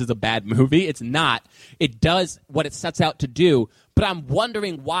 this is a bad movie. It's not. It does what it sets out to do. But I'm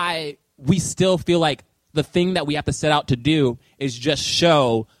wondering why we still feel like the thing that we have to set out to do is just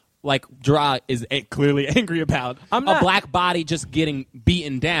show, like Gerard is clearly angry about, a black body just getting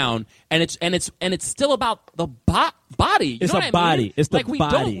beaten down, and it's still about the body. It's a body. It's the body. We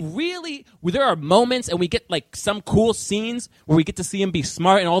don't really. There are moments, and we get some cool scenes where we get to see him be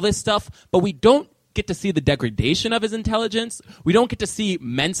smart and all this stuff, but we don't get to see the degradation of his intelligence. We don't get to see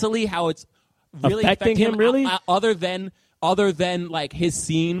mentally how it's really affecting him. Really, other than like his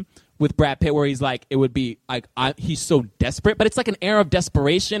scene with Brad Pitt, where he's like, it would be like he's so desperate, but it's like an air of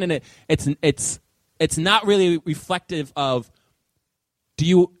desperation, and it's not really reflective of. Do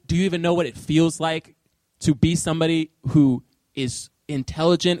you even know what it feels like to be somebody who is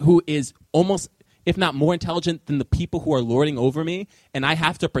intelligent, who is almost, if not more intelligent than the people who are lording over me, and I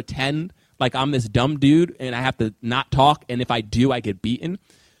have to pretend like I'm this dumb dude, and I have to not talk, and if I do, I get beaten.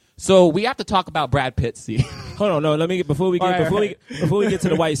 So we have to talk about Brad Pitt's scene. Hold on, no. Let me get before we get to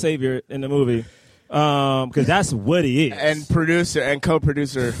the white savior in the movie, because that's what he is, and producer and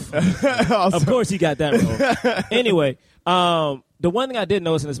co-producer. Of course, he got that role. Anyway, the one thing I did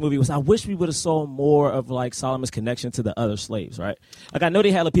notice in this movie was I wish we would have saw more of like Solomon's connection to the other slaves, right? Like I know they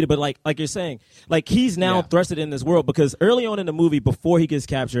had Lupita, but like you're saying, like he's now thrusted in this world because early on in the movie, before he gets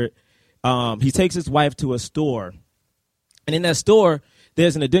captured, he takes his wife to a store, and in that store,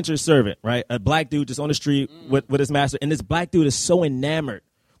 there's an indentured servant, right? A black dude just on the street with his master, and this black dude is so enamored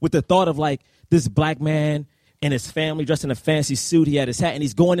with the thought of like this black man and his family dressed in a fancy suit. He had his hat, and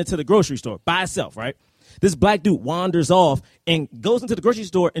he's going into the grocery store by himself, right? This black dude wanders off and goes into the grocery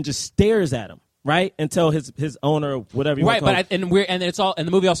store and just stares at him, right? Until his owner, whatever you want to call it. And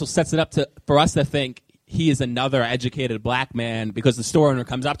the movie also sets it up for us to think he is another educated black man because the store owner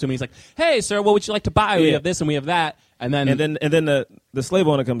comes up to him and he's like, "Hey, sir, what would you like to buy? We have this and we have that." And then the slave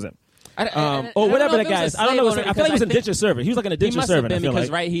owner comes in. Or whatever that guy is. I don't know. I feel like he was an indentured servant. He was like an indentured servant. He must have been because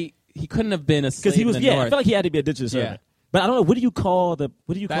right, he couldn't have been a slave because he was. in the North. I feel like he had to be a indentured servant. But I don't know. What do you call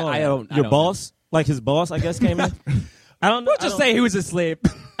your boss? Like his boss, I guess, came in. I don't know. We'll just say he was a slave.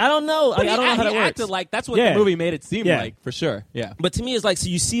 I don't know. I don't know how that works. Acted like that's what the movie made it seem like, for sure. Yeah. But to me, it's like, so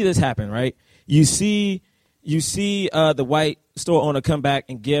you see this happen, right? You see the white store owner come back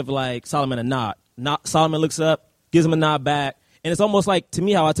and give like Solomon a nod. Solomon looks up, gives him a nod back, and it's almost like, to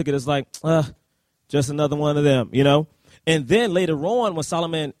me, how I took it is like, just another one of them, you know. And then later on, when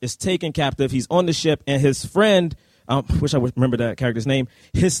Solomon is taken captive, he's on the ship, and his friend. Wish I would remember that character's name.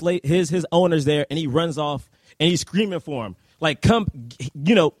 His owner's there, and he runs off, and he's screaming for him, like, "Come,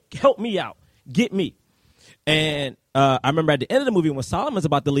 help me out, get me." And I remember at the end of the movie when Solomon's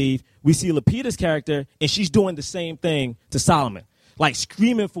about to leave, we see Lupita's character, and she's doing the same thing to Solomon, like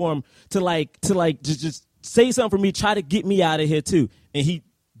screaming for him to just say something for me, try to get me out of here too. And he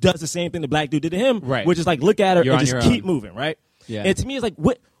does the same thing the black dude did to him, right? Which is like, look at her You're and just keep moving, right? Yeah. And to me, it's like,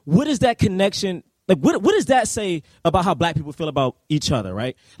 what is that connection? Like, what does that say about how black people feel about each other,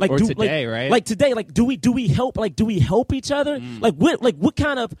 right? Like, today, right? Like today, like do we help? Like, do we help each other? Like, what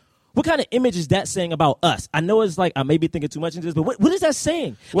kind of image is that saying about us? I know it's like I may be thinking too much into this, but what is that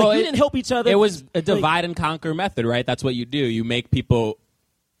saying? Well, like, we didn't help each other. It was a divide and conquer method, right? That's what you do. You make people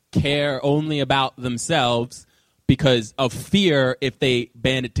care only about themselves because of fear. If they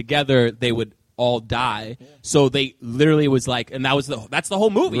banded together, they would all die. Yeah. So they literally was like, and that's the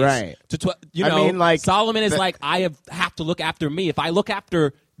whole movie, right? Solomon is like, I have to look after me. If I look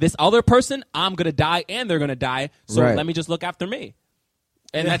after this other person, I'm gonna die, and they're gonna die. So let me just look after me.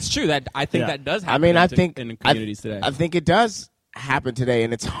 And that's true. That I think that does happen. I think in communities today. I think it does happen today,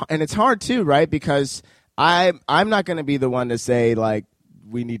 and it's hard too, right? Because I'm not going to be the one to say like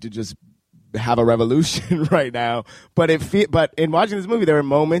we need to just have a revolution right now. But in watching this movie, there were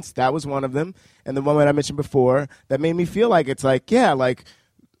moments. That was one of them, and the moment I mentioned before that made me feel like it's like, yeah, like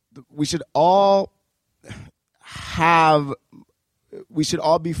we should all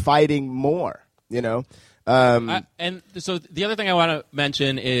be fighting more, you know. And so the other thing I want to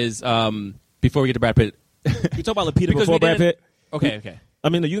mention is before we get to Brad Pitt, you talk about Lupita before Brad Pitt. Okay. I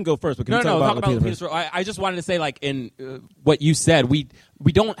mean, you can go first. But can talk about Lupita. I just wanted to say, like in what you said, we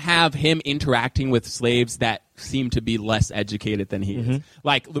don't have him interacting with slaves that seem to be less educated than he is.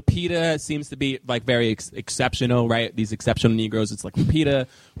 Like Lupita seems to be like very exceptional, right? These exceptional Negroes. It's like Lupita.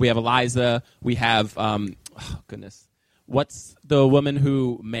 We have Eliza. We have what's the woman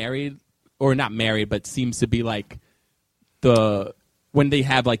who married? Or not married, but seems to be like when they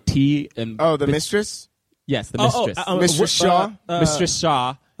have like tea and the mistress. Yes, the mistress, Mistress Shaw. Mistress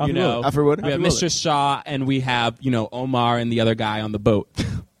Shaw. You know, Afterwood. We have Mistress Shaw, and we have Omar and the other guy on the boat.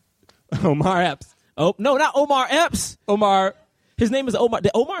 Omar Epps. Oh no, not Omar Epps. Omar. His name is Omar.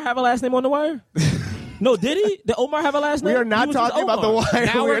 Did Omar have a last name on The Wire? No, did he? Did Omar have a last name? We are not talking about The Wire.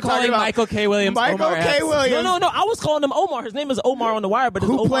 Now we're calling about Michael K. Williams. Michael K. Williams. No. I was calling him Omar. His name is Omar on The Wire, but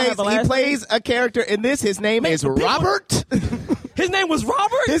he plays a character in this. His name is Robert. His name was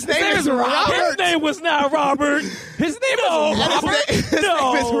Robert? His name is Robert. His name was not Robert. His name is Robert. His name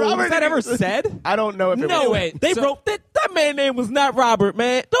is Robert. Was that ever said? I don't know if it was. No, wait. They wrote that man's name was not Robert,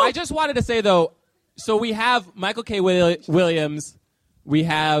 man. I just wanted to say, though, so we have Michael K. Williams. We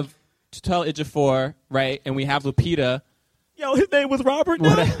have Chiwetel Ejiofor, right, and we have Lupita. Yo, his name was Robert.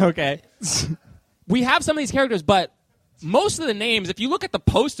 No? Okay. We have some of these characters, but most of the names, if you look at the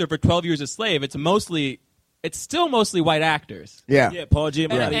poster for 12 Years a Slave, it's still mostly white actors. Yeah. Yeah, Paul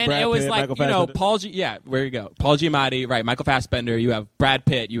Giamatti, And Brad it was Pitt, like, Michael you know, Fassbender. where you go. Paul Giamatti, right, Michael Fassbender, you have Brad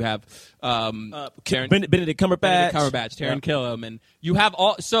Pitt, you have Benedict Cumberbatch. Taron Killam, and you have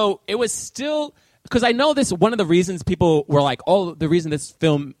all. So it was still, because I know this, one of the reasons people were like, oh, the reason this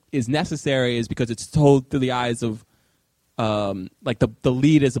film is necessary is because it's told through the eyes of, like the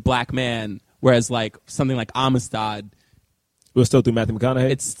lead is a black man, whereas like something like Amistad, It was still through Matthew McConaughey.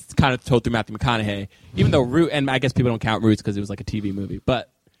 it's kind of told through Matthew McConaughey, even though and I guess people don't count Roots because it was like a TV movie,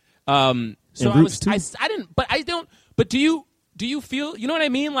 but so And I Roots was too? I didn't, but I don't. But do you feel, you know what I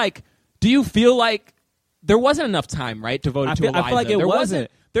mean? Like, do you feel like there wasn't enough time, right, devoted to Eliza? I feel like it there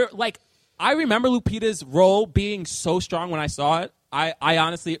wasn't. There, like, I remember Lupita's role being so strong when I saw it. I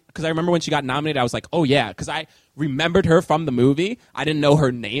honestly, because I remember when she got nominated, I was like, oh yeah, because I remembered her from the movie. I didn't know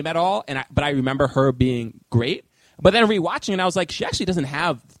her name at all, but I remember her being great. But then rewatching it, I was like, she actually doesn't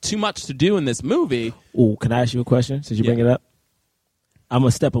have too much to do in this movie. Ooh, can I ask you a question since you bring it up? I'm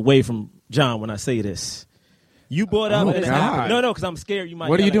gonna step away from John when I say this. You brought up because I'm scared you might.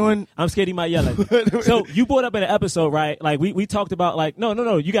 What are you doing? I'm scared he might yell at me. So you brought up in an episode, right? Like we talked about like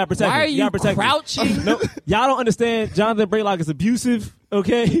no, you gotta protect me. Why are you you gotta protect me. crouching? No, y'all don't understand. Jonathan Braylock is abusive.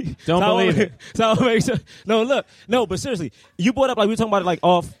 Okay, Don't believe it. So I'll make sure. No, but seriously, you brought up like we were talking about it like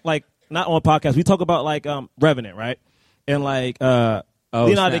off, like not on podcast. We talk about like Revenant, right? And like Leonardo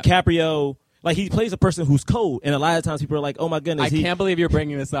DiCaprio. Like, he plays a person who's cold, and a lot of times people are like, oh, my goodness. I can't believe you're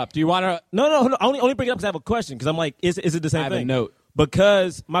bringing this up. Do you want to? No. I only bring it up because I have a question, because I'm like, is it the same thing? I have a note.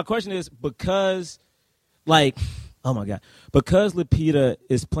 Because, my question is, like, oh, my God. Because Lupita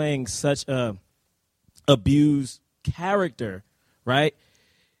is playing such a abused character, right?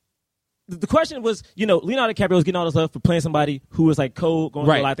 The question was, you know, Leonardo DiCaprio was getting all this love for playing somebody who was, like, cold, going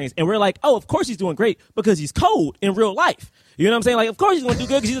through a lot of things. And we're like, oh, of course he's doing great because he's cold in real life. You know what I'm saying? Like, of course he's going to do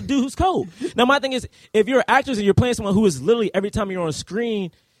good because he's a dude who's cold. Now, my thing is, if you're an actress and you're playing someone who is literally, every time you're on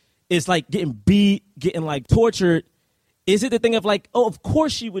screen, it's like getting beat, getting, like, tortured, is it the thing of, like, oh, of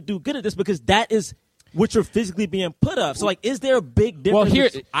course she would do good at this because that is what you're physically being put of? So, like, is there a big difference?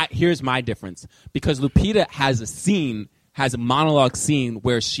 Well, here's my difference. Because Lupita has a monologue scene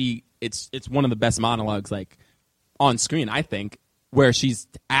where it's one of the best monologues, like, on screen, I think, where she's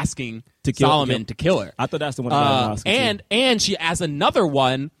asking Solomon to kill her. I thought that's the one that got an Oscar, and she has another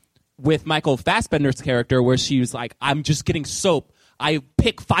one with Michael Fassbender's character where she was like, I'm just getting soap. I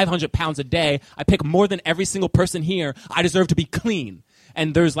pick 500 pounds a day. I pick more than every single person here. I deserve to be clean.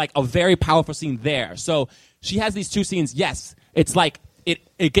 And there's like a very powerful scene there. So she has these two scenes. Yes, it's like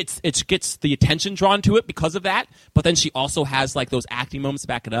it gets the attention drawn to it because of that. But then she also has like those acting moments to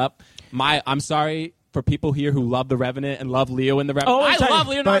back it up. I'm sorry for people here who love The Revenant and love Leo in The Revenant. I love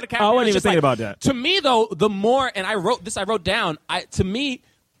Leonardo DiCaprio. I wasn't even thinking about that. To me, though, the more, and I wrote down, to me,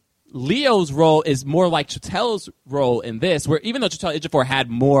 Leo's role is more like Chiwetel's role in this, where even though Chiwetel Ejiofor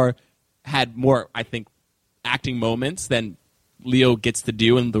had more, I think, acting moments than Leo gets to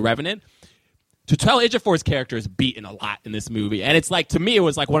do in The Revenant, Chiwetel Ejiofor's character is beaten a lot in this movie. And it's like, to me, it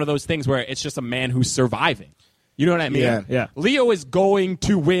was like one of those things where it's just a man who's surviving. You know what I mean? Yeah. Leo is going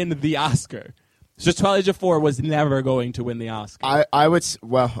to win the Oscar. Chiwetel Ejiofor was never going to win the Oscar. I would,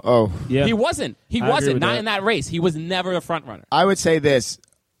 Yeah. He wasn't. He I agree wasn't. with Not that. in that race. He was never a front runner. I would say this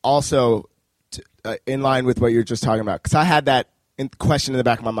also in line with what you're just talking about, because I had that question in the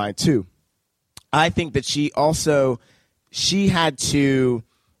back of my mind too. I think that she had to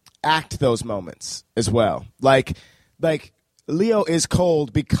act those moments as well. Like Leo is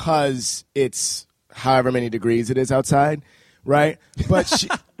cold because it's however many degrees it is outside, right? But she,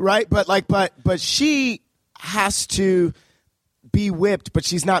 right? But she has to be whipped, but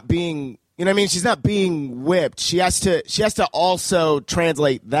she's not being, you know what I mean? She's not being whipped. She has to also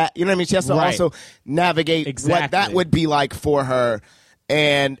translate that, you know what I mean? She has to also navigate what that would be like for her.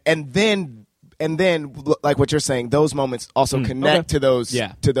 And then like what you're saying, those moments also connect to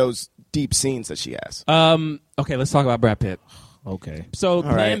those deep scenes that she has. Okay, let's talk about Brad Pitt. Okay. So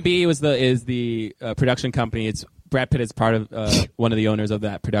Plan B is the production company. It's Brad Pitt is part of one of the owners of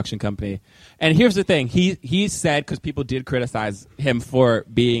that production company. And here's the thing: he said, because people did criticize him for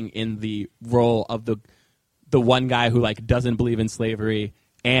being in the role of the one guy who like doesn't believe in slavery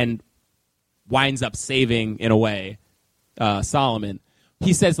and winds up saving, in a way, Solomon.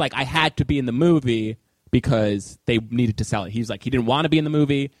 He says, like, I had to be in the movie because they needed to sell it. He's like, he didn't want to be in the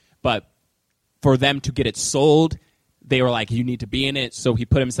movie, but for them to get it sold, they were like, you need to be in it. So he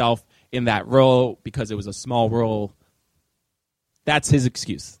put himself in that role because it was a small role. That's his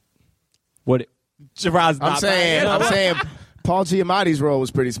excuse. What? Gerard's not I'm saying Paul Giamatti's role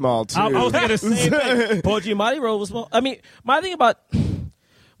was pretty small too. I was thinking the same thing. Paul Giamatti's role was small. I mean, my thing about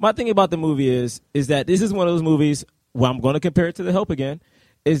the movie is that this is one of those movies where I'm going to compare it to The Help again.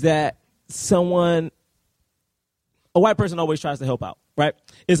 Is that a white person always tries to help out, right?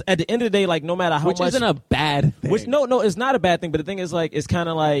 Is at the end of the day, like no matter how much, which isn't a bad thing. No, it's not a bad thing. But the thing is, like, it's kind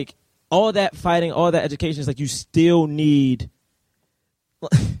of like all that fighting, all that education is like you still need.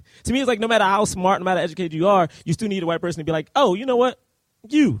 To me, it's like no matter how smart, no matter how educated you are, you still need a white person to be like, oh, you know what?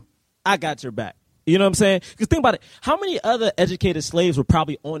 I got your back. You know what I'm saying? Because think about it. How many other educated slaves were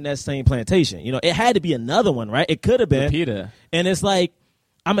probably on that same plantation? You know, it had to be another one, right? It could have been. Peter. And it's like,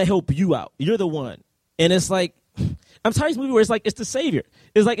 I'm going to help you out. You're the one. And it's like, I'm tired of this movie where it's like, it's the savior.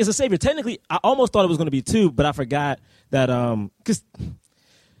 It's like, it's a savior. Technically, I almost thought it was going to be two, but I forgot that, because,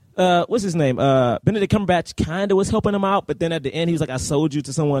 what's his name? Benedict Cumberbatch kind of was helping him out, but then at the end, he was like, I sold you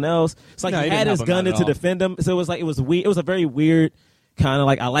to someone else. It's like he had his gun in to defend him. So it was like, it was weird. It was a very weird kind of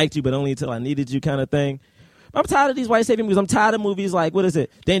like, I liked you, but only until I needed you kind of thing. I'm tired of these white savior movies. I'm tired of movies like, what is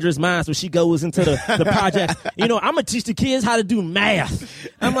it? Dangerous Minds, where she goes into the project. You know, I'm going to teach the kids how to do math.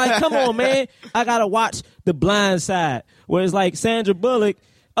 I'm like, come on, man. I got to watch The Blind Side, where it's like Sandra Bullock,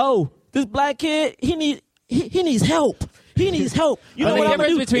 oh, this black kid, he needs help. He needs help. You know what I'm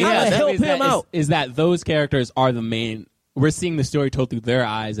going to do? I'm going to help him out. Is that those characters are the main... We're seeing the story told through their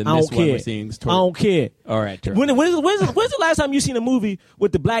eyes, and this one we're seeing the story. I don't care. All right, sure. When's the last time you seen a movie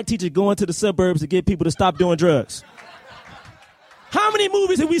with the black teacher going to the suburbs to get people to stop doing drugs? How many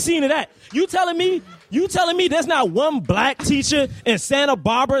movies have we seen of that? You telling me there's not one black teacher in Santa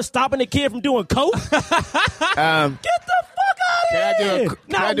Barbara stopping the kid from doing coke? Get the fuck out of here!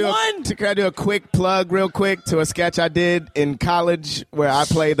 Can I do a quick plug real quick to a sketch I did in college where I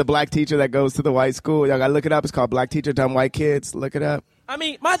play the black teacher that goes to the white school? Y'all gotta look it up. It's called Black Teacher Dumb White Kids. Look it up. I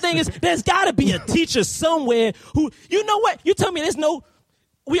mean, my thing is, there's gotta be a teacher somewhere who, you know what? You tell me there's no,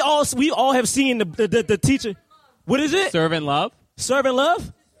 we all have seen the teacher. What is it? Serve and Love? Serve and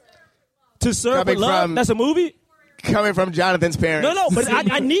Love? To Serve and Love? That's a movie? Coming from Jonathan's parents. No, but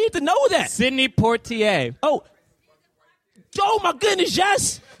I need to know that. Sidney Poitier. Oh my goodness,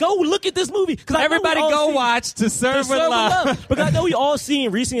 yes. Go look at this movie. Everybody go watch To Serve and Love. Because I know we all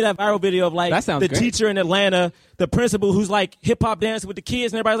seen recently that viral video of like the teacher in Atlanta, the principal who's like hip-hop dancing with the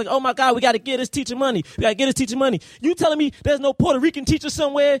kids, and everybody's like, oh my God, we got to get his teacher money. You telling me there's no Puerto Rican teacher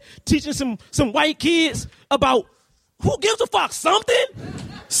somewhere teaching some white kids about who gives a fuck? Something?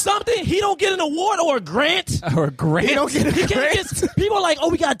 He don't get an award or a grant? Or a grant? He don't get a grant? People are like, oh,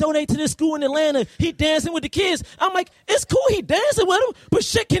 we got to donate to this school in Atlanta. He dancing with the kids. I'm like, it's cool he dancing with them, but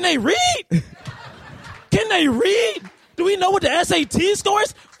shit, can they read? Can they read? Do we know what the SAT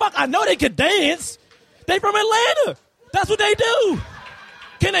scores? Fuck, I know they could dance. They from Atlanta. That's what they do.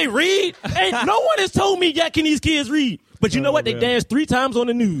 Can they read? And no one has told me yet can these kids read. But you know what? They danced 3 times on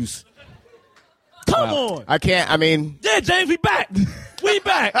the news. Come on. I can't, I mean. Yeah, James, we back. We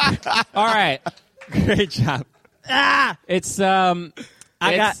back. All right. Great job. It's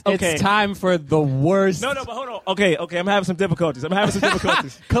it's time for the worst. No, but hold on. Okay, I'm having some difficulties.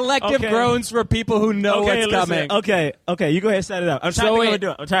 Collective groans for people who know what's coming. Okay, you go ahead and set it up. I'm trying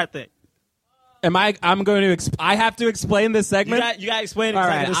to think. I'm going to I have to explain this segment? You got to explain it. All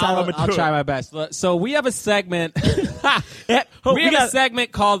right, I'll try my best. So we have a segment. We have a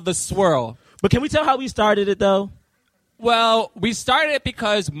segment called The Swirl. But can we tell how we started it, though? Well, we started it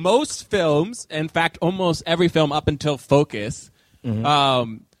because most films, in fact, almost every film up until Focus, where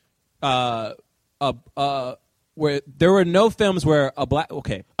there were no films where a black,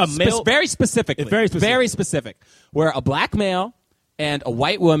 very specific, where a black male and a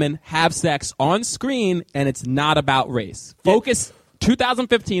white woman have sex on screen, and it's not about race. Focus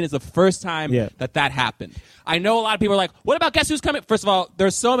 2015 is the first time that happened. I know a lot of people are like, what about Guess Who's Coming? First of all,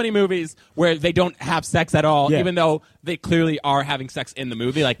 there's so many movies where they don't have sex at all, even though they clearly are having sex in the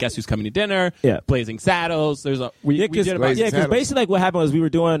movie, like Guess Who's Coming to Dinner, Blazing Saddles. Because basically like what happened was we were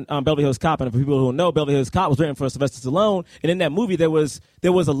doing Beverly Hills Cop, and for people who don't know, Beverly Hills Cop was written for Sylvester Stallone, and in that movie there was a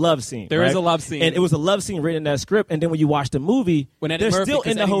love scene. There is a love scene. And it was a love scene written in that script, and then when you watch the movie, when they're still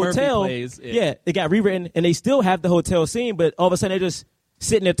in the hotel. It got rewritten, and they still have the hotel scene, but all of a sudden they're just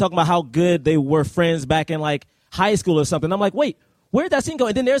sitting there talking about how good they were friends back in like high school or something. I'm like, wait, where'd that scene go?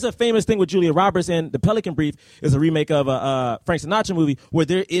 And then there's a famous thing with Julia Roberts in The Pelican Brief is a remake of a Frank Sinatra movie where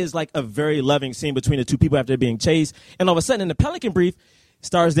there is like a very loving scene between the two people after they're being chased. And all of a sudden in The Pelican Brief,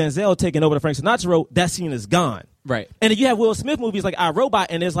 stars Denzel taking over the Frank Sinatra role. That scene is gone. Right. And then you have Will Smith movies like iRobot,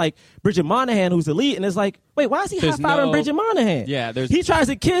 and there's like Bridget Monahan who's the lead, and it's like, wait, why is he high-fiving Bridget Monahan? Yeah, he tries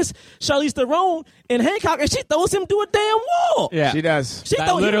to kiss Charlize Theron in Hancock, and she throws him through a damn wall. Yeah, she does. She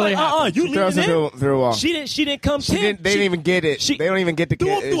literally you she throws him through a wall. She didn't come. They didn't even get it. They don't even get to threw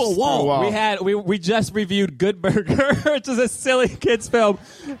him through a wall. We just reviewed Good Burger, which is a silly kids film.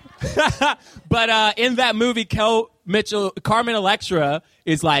 But in that movie, Carmen Electra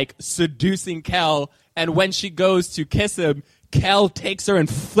is like seducing Kel, and when she goes to kiss him, Kel takes her and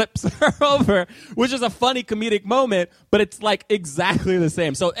flips her over, which is a funny comedic moment, but it's like exactly the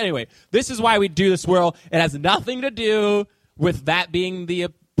same. So anyway, this is why we do the swirl. It has nothing to do with that being the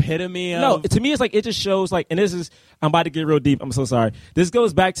epitome of... No, to me, it's like, it just shows like, and this is, I'm about to get real deep. I'm so sorry. This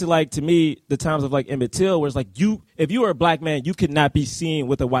goes back to like, to me, the times of like Emmett Till, where it's like, if you were a black man, you could not be seen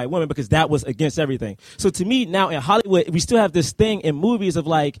with a white woman because that was against everything. So to me, now in Hollywood, we still have this thing in movies of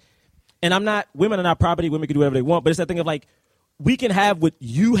like, and women are not property, women can do whatever they want, but it's that thing of like, we can have what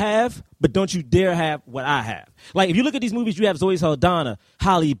you have, but don't you dare have what I have. Like, if you look at these movies, you have Zoe Saldana,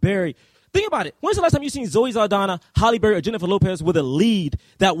 Halle Berry. Think about it. When's the last time you seen Zoe Saldana, Halle Berry, or Jennifer Lopez with a lead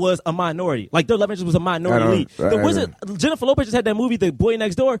that was a minority? Like, their love interest was a minority lead. Jennifer Lopez just had that movie, The Boy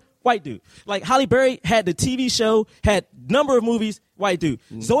Next Door, white dude. Like, Halle Berry had the TV show, had number of movies, white dude.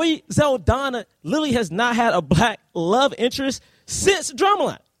 Zoe Saldana literally has not had a black love interest since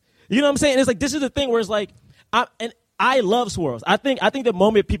Drumline. You know what I'm saying? And it's like, this is the thing where it's like, I love swirls. I think the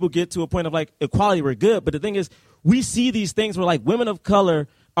moment people get to a point of like equality, we're good. But the thing is, we see these things where like women of color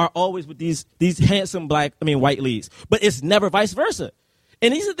are always with these handsome white leads, but it's never vice versa.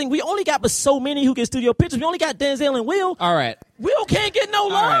 And these are the things, we only got but so many who get studio pictures. We only got Denzel and Will. All right, Will can't get no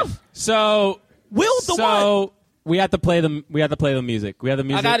love. Right. So Will's the one. So we have to play the music. We have the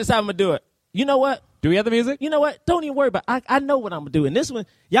music. I gotta decide I'm gonna do it. You know what? Do we have the music? You know what? Don't even worry about it. I know what I'm going to do. And this one,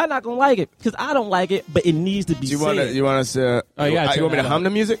 y'all not going to like it because I don't like it, but it needs to be said. You want us to... you want me to hum the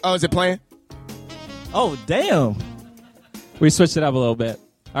music? Oh, is it playing? Oh, damn. We switched it up a little bit.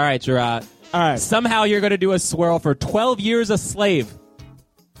 All right, Gerard. All right. Somehow you're going to do a swirl for 12 Years a Slave.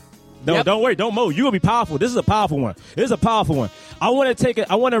 No, Don't worry. Don't you're going to be powerful. This is a powerful one. I want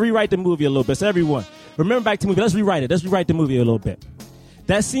to rewrite the movie a little bit. So everyone, remember back to the movie. Let's rewrite it. Let's rewrite the movie a little bit.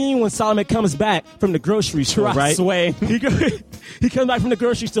 That scene when Solomon comes back from the grocery store, right? He comes back from the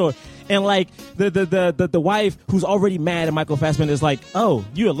grocery store, and like the wife who's already mad at Michael Fassbender is like, "Oh,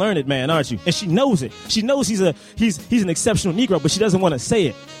 you're a learned man, aren't you?" And she knows it. She knows he's an exceptional Negro, but she doesn't want to say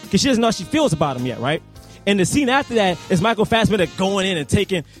it because she doesn't know how she feels about him yet, right? And the scene after that is Michael Fassbender going in and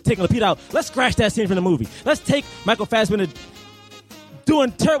taking Lupita out. Let's scratch that scene from the movie. Let's take Michael Fassbender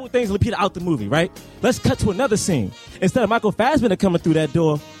doing terrible things to Lupita out the movie, right? Let's cut to another scene. Instead of Michael Fassbender coming through that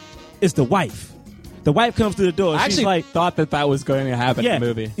door, it's the wife. The wife comes through the door. I actually thought that was going to happen in the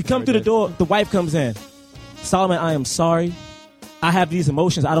movie. He comes through the door. The wife comes in. Solomon, I am sorry. I have these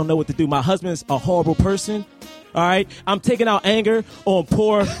emotions. I don't know what to do. My husband's a horrible person. All right, I'm taking out anger on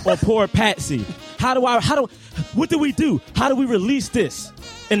poor Patsy. What do we do? How do we release this?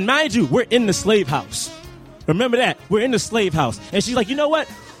 And mind you, we're in the slave house. Remember that. We're in the slave house. And she's like, you know what?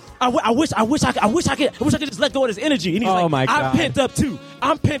 I wish I could just let go of this energy. And he's like, my God. I'm pent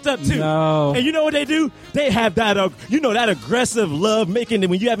up too. No. And you know what they do? They have that aggressive love making that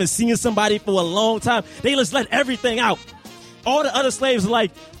when you haven't seen somebody for a long time, they just let everything out. All the other slaves are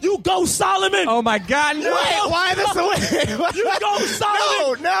like, you go, Solomon. Oh, my God. No. Why this way? You go,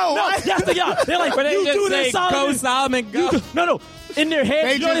 Solomon. No. Yes, they are. They're like, you do say, this, Solomon. Go, Solomon, go. No. In their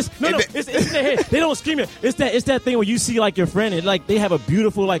head, it's in their head. They don't scream it. It's that thing where you see like your friend and like they have a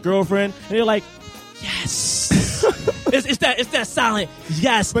beautiful like girlfriend and they're like, yes. it's that silent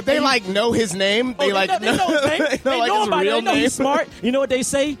yes. But they like know his name. They know his name. They know about it. They know he's smart. You know what they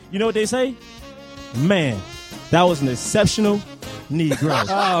say? Man, that was an exceptional Negro.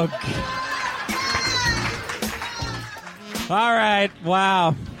 Oh. All right.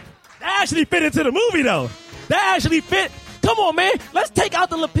 Wow. That actually fit into the movie though. That actually fit. Come on, man. Let's take out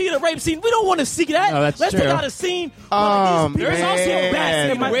the Lupita rape scene. We don't want to see that. No, that's Let's true. take out a scene. There's also a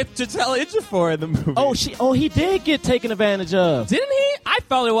bad scene with Giselle Ejiofor in the movie. He did get taken advantage of. Didn't he? I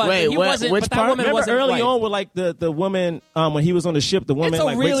felt it was. Wait, he wasn't. Which but that part? woman Remember wasn't early white. on with like the woman when he was on the ship. The woman It's a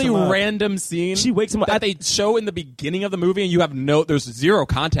like really wakes him up. random scene. She wakes him up. that they show in the beginning of the movie, and you have there's zero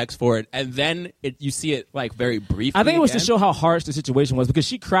context for it, and then you see it like very briefly. I think it was again. to show how harsh the situation was because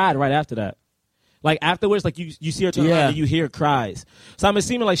she cried right after that. Like afterwards, like you see her turn around and you hear cries. So I'm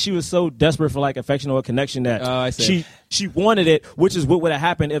assuming like she was so desperate for like affection or a connection that she wanted it, which is what would have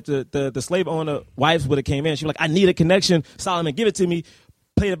happened if the slave owner wives would have came in. She was like, I need a connection. Solomon, give it to me.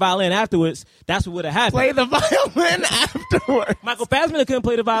 play the violin afterwards, that's what would have happened. Play the violin afterwards. Michael Fassbender couldn't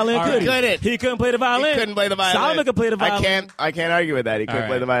play the violin, could he? Couldn't. He couldn't play the violin. He couldn't play the violin. Solomon could play the violin. I can't argue with that. He couldn't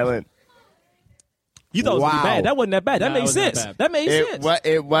play the violin. You thought it was bad. That wasn't that bad. That made sense. That made sense.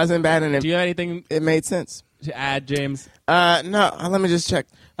 It wasn't bad. And do you have anything it made sense to add, James? No. Let me just check.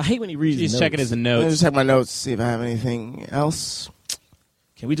 I hate when he reads He's notes. checking his notes. Let me just check my notes, see if I have anything else.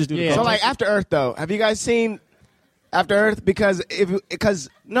 Can we just do the So call? like After Earth though, have you guys seen After Earth? Because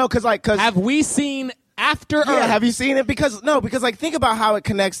have we seen After Earth? Yeah, have you seen it? Because like think about how it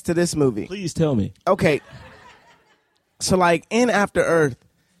connects to this movie. Please tell me. Okay. So like in After Earth,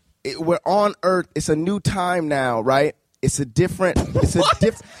 we're on Earth. It's a new time now, right? It's a different. It's a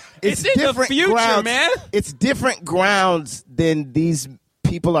different. It's in the future, grounds. man. It's different grounds than these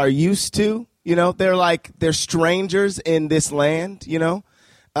people are used to. You know, they're strangers in this land. You know,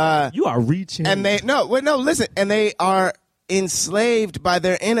 you are reaching. and listen, and they are enslaved by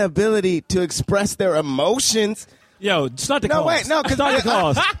their inability to express their emotions. Yo, start the No, calls. wait, no, 'cause start the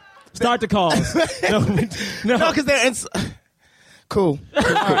calls. Start the calls. No, because they're cool. All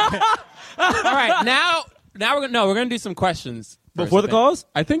right, now we're gonna do some questions Before the calls?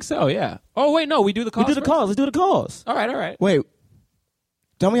 I think so. Yeah. Oh wait, no, we do the calls. We do the first? calls. Let's do the calls. All right. Wait,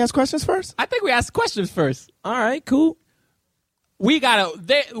 don't we ask questions first? I think we ask questions first. All right, cool. We gotta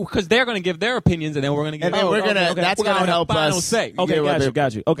because they're gonna give their opinions and then we're gonna give. And then that's gonna help final us. Say. Okay,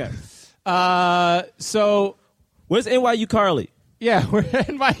 got you. Okay. So Where's NYU Carly? yeah, we're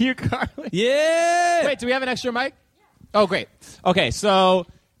in by you, Carly. Yeah. Wait, do we have an extra mic? Oh, great. Okay, so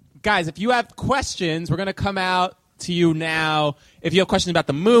guys, if you have questions, we're gonna come out to you now. If you have questions about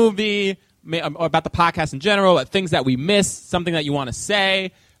the movie or about the podcast in general, about things that we missed, something that you want to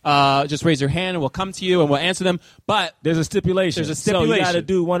say, just raise your hand and we'll come to you and we'll answer them. But There's a stipulation. So you got to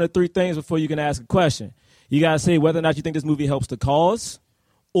do one of three things before you can ask a question. You got to say whether or not you think this movie helps the cause,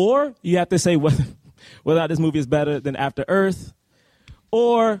 or you have to say whether or not this movie is better than After Earth,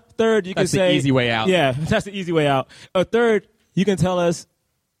 or third, you That's can the say easy way out. Yeah, that's the easy way out. Or third, you can tell us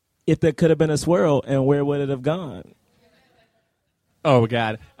if there could have been a swirl and where would it have gone. Oh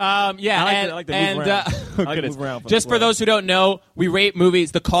God! Yeah, I like to move around. I like to move around just for those who don't know, we rate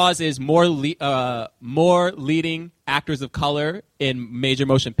movies. The cause is more leading actors of color in major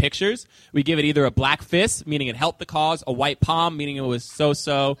motion pictures. We give it either a black fist, meaning it helped the cause, a white palm, meaning it was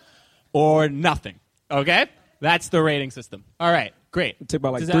so-so, or nothing. Okay, that's the rating system. All right, great. It took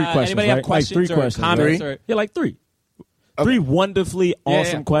about like Does, three questions. Anybody right? have questions like 3 or questions, comments? right? Or, Yeah, like 3. Okay. 3 wonderfully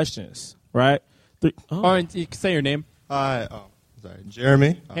awesome questions, right? 3. Oh. or you can say your name. Hi,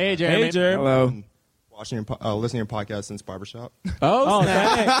 Jeremy. Hey, Jeremy. Hey, Jeremy. Hello. Listening to your podcast since Barbershop. Oh,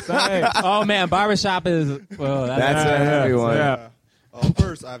 thanks. Oh man, Barbershop is That's a heavy one. Yeah.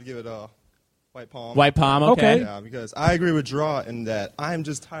 First, I have to give it a white palm. White palm. Okay. Yeah, because I agree with Draw in that I'm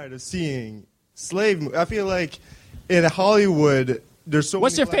just tired of seeing slave movies. I feel like in Hollywood, there's so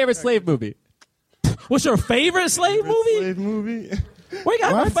What's many your favorite slave movie? What's your favorite slave movie? Slave movie? We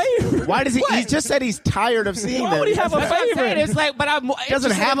got a favorite. Why does he? He just said he's tired of seeing Why them. would he have a That's what I'm favorite? saying. It's like, but I'm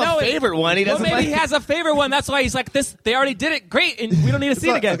doesn't have a favorite one. He doesn't. Well, maybe he has a favorite one. That's why he's like this. They already did it great, and we don't need to see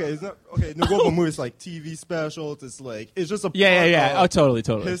it again. Okay, it's not okay. No global movies like TV specials. It's like it's just a Yeah. part Oh, of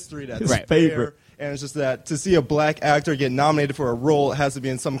totally. history that's Right. favorite. And it's just that to see a black actor get nominated for a role, it has to be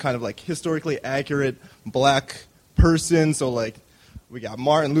in some kind of like historically accurate black person. So like we got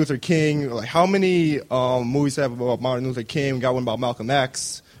Martin Luther King. Like how many movies have about Martin Luther King? We got one about Malcolm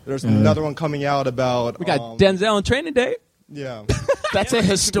X. There's another one coming out about We got Denzel in Training Day. Yeah. That's a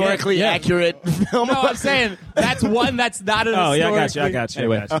historically accurate film. No, I'm saying that's one that's not an Oh, yeah, historically- I got you.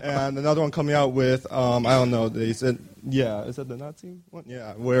 Anyway. And another one coming out with I don't know. They said is that the Nazi one?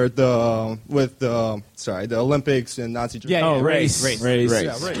 Yeah, where the Olympics and Nazi Germany. Yeah, race. Yeah, race.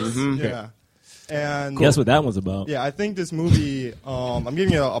 Mm-hmm. Yeah. And That's what that one's about. yeah, I think this movie. I'm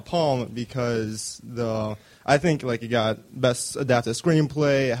giving it a palm because I think like it got best adapted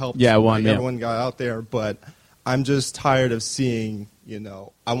screenplay. It helped. Everyone got out there, but I'm just tired of seeing.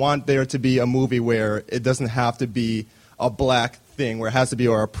 I want there to be a movie where it doesn't have to be a black thing, where it has to be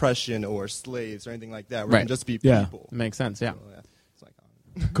or oppression or slaves or anything like that. Where it can just be Yeah. people. Makes sense. Yeah. So, it's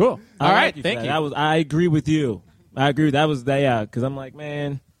like, Cool. All right. for Thank that. you. I agree with you. I agree. That was that. Because I'm like,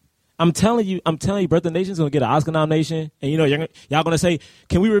 man, I'm telling you, Birth of the Nation's gonna get an Oscar nomination, and y'all gonna say,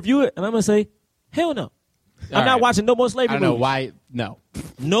 can we review it? And I'm gonna say, hell no. I'm not watching no more I slavery don't know movies. why. No.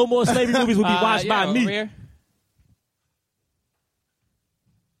 No more slavery movies will be watched by over me. here.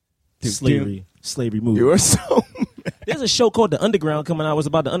 Slavery movie. You are so. There's a show called The Underground coming out. It's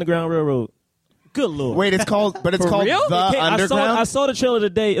about the Underground Railroad. Good Lord. Wait, it's called real? The Underground. I saw the trailer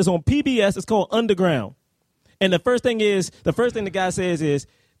today. It's on PBS. It's called Underground. And the first thing the guy says is,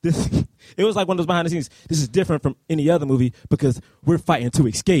 this. It was like one of those behind the scenes. This is different from any other movie because we're fighting to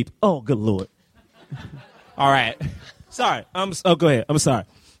escape. Oh, good Lord. All right. Sorry. Go ahead. I'm sorry.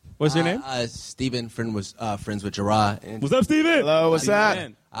 What's your name? Steven, friends with Gerard. What's up, Steven? Hello, what's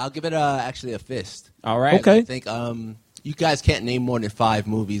up? I'll give it actually a fist. All right. Okay. I think you guys can't name more than 5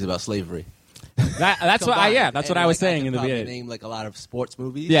 movies about slavery. That's what I was saying in the beginning. Name like a lot of sports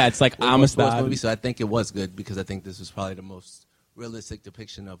movies. Yeah, it's like Amistad. Sports movies, so I think it was good because I think this was probably the most realistic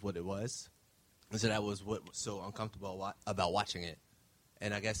depiction of what it was. And so that was what was so uncomfortable about watching it.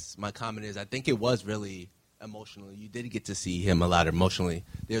 And I guess my comment is I think it was really emotional. You did get to see him a lot emotionally.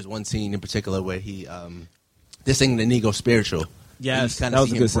 There's one scene in particular where he they're singing the Negro Spiritual. Yes, kind of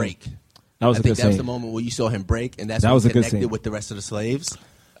see him break. That was a good scene. That was the moment where you saw him break, and that's when he connected with the rest of the slaves.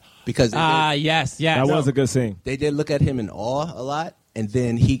 Because yes. That was a good scene. They did look at him in awe a lot, and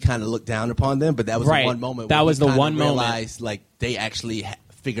then he kind of looked down upon them. But that was the one moment. That was the one moment. Realized like they actually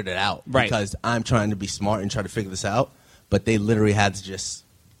figured it out. Right. Because I'm trying to be smart and try to figure this out, but they literally had to just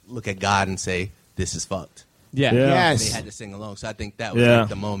look at God and say, "This is fucked." Yeah. Yes. They had to sing along. So I think that was like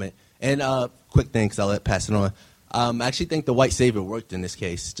the moment. And quick thing, because I'll pass it on. I actually think the white savior worked in this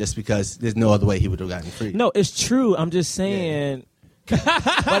case, just because there's no other way he would have gotten free. No, it's true. I'm just saying. Yeah.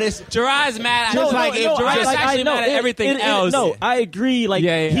 But it's Gerard's mad. Gerard's actually mad at everything else. No, I agree. Like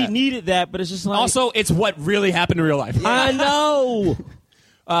he needed that, but it's just like also it's what really happened in real life. Yeah. I know.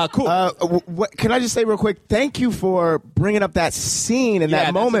 Cool. Can I just say real quick? Thank you for bringing up that scene and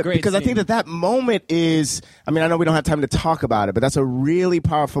that moment because I think that moment is. I mean, I know we don't have time to talk about it, but that's a really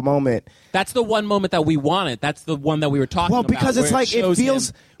powerful moment. That's the one moment that we wanted. That's the one that we were talking about. Well, because it's like it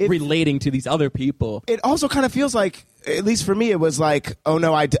feels relating to these other people. It also kind of feels like, at least for me, it was like, oh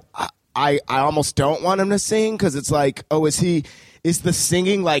no, I almost don't want him to sing because it's like, oh, is the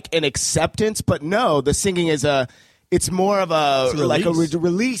singing like an acceptance? But no, the singing is it's more of a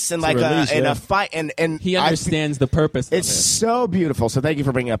release and and a fight and he understands the purpose of it. It's so beautiful. So thank you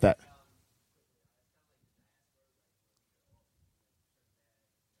for bringing up that.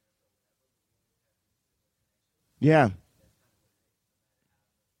 Yeah.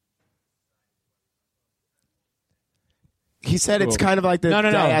 He said it's kind of like the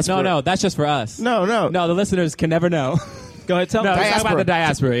diaspora. No, that's just for us. No, the listeners can never know. Go ahead, tell them. No, talk about the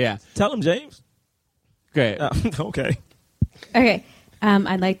diaspora, yeah. Tell them, James. Great. Okay. Okay.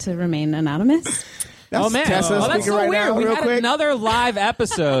 I'd like to remain anonymous. Oh, man. That's so weird. We had another live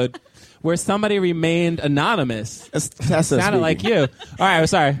episode where somebody remained anonymous. Sounded like you. All right, I'm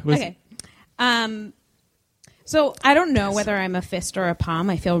sorry. Okay. So I don't know whether I'm a fist or a palm.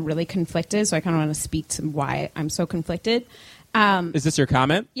 I feel really conflicted, so I kind of want to speak to why I'm so conflicted. Is this your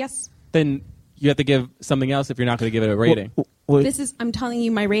comment? Yes. Then you have to give something else if you're not going to give it a rating. I'm telling you,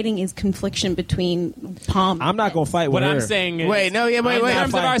 my rating is confliction between palm. I'm not going to fight with what her. I'm saying is, wait. In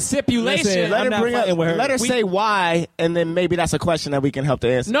terms of our stipulation, let her say why, and then maybe that's a question that we can help to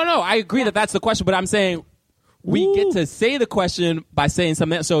answer. No, I agree that that's the question, but I'm saying we get to say the question by saying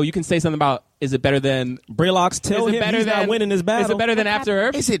something. So you can say something about, is it better than Braylock's? Tell him he's not winning this battle. Is it better than After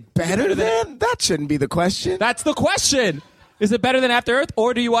Earth? Is it better than? That shouldn't be the question. That's the question. Is it better than After Earth,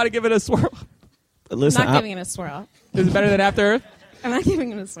 or do you want to give it a swirl? Listen, I'm not giving it a swirl. Is it better than After Earth? I'm not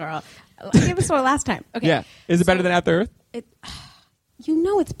giving it a swirl. I gave it a swirl last time. Okay. Yeah. Is it better than After Earth? You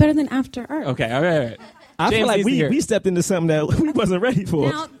know it's better than After Earth. Okay. All right. I feel like we stepped into something that we wasn't ready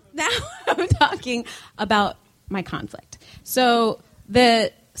for. Now I'm talking about my conflict. So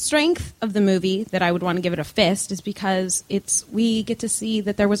the strength of the movie that I would want to give it a fist is because we get to see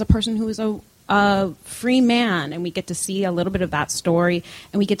that there was a person who was a free man, and we get to see a little bit of that story,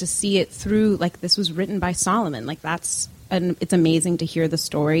 and we get to see it through, like, this was written by Solomon. Like, it's amazing to hear the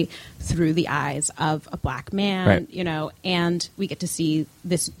story through the eyes of a black man, right. And we get to see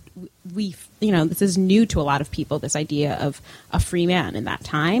this. This is new to a lot of people, this idea of a free man in that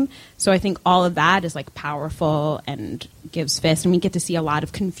time. So I think all of that is like powerful and gives fist, and we get to see a lot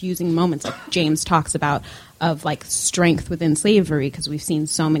of confusing moments, like James talks about, of like strength within slavery, because we've seen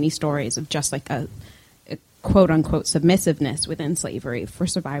so many stories of just like a quote unquote submissiveness within slavery for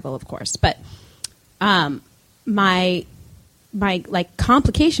survival, of course. But my like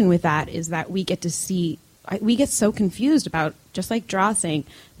complication with that is that we get so confused about, just like Draw saying,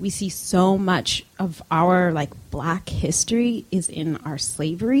 we see so much of our like black history is in our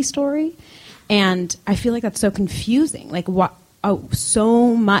slavery story, and I feel like that's so confusing. Like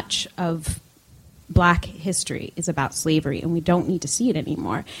so much of black history is about slavery, and we don't need to see it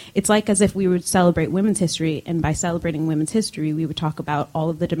anymore. It's like as if we would celebrate women's history, and by celebrating women's history, we would talk about all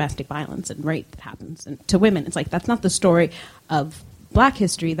of the domestic violence and rape that happens to women. It's like, that's not the story of black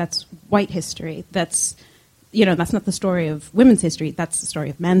history. That's white history. That's that's not the story of women's history. That's the story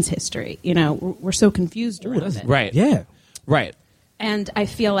of men's history. We're so confused around it. Right. Yeah. Right. And I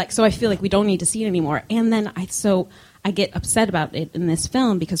feel like we don't need to see it anymore. And then I get upset about it in this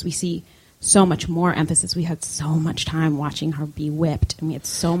film because we see so much more emphasis. We had so much time watching her be whipped, and we had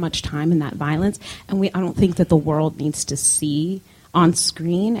so much time in that violence. And I don't think that the world needs to see on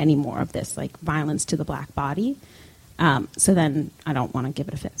screen any more of this, like violence to the black body. So then I don't want to give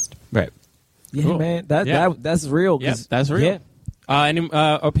it a fist. Right. Yeah, cool. man. That's real. Yeah, that's real. Yeah. Any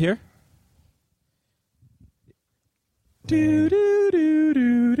up here? And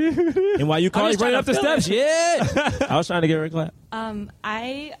while you call, you running up the steps. Yeah. I was trying to get her a clap.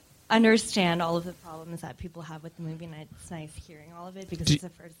 I understand all of the problems that people have with the movie, and it's nice hearing all of it because it's the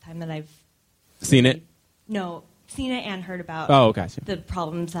first time that I've seen it. No, seen it and heard about the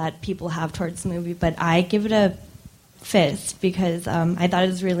problems that people have towards the movie. But I give it a fist because I thought it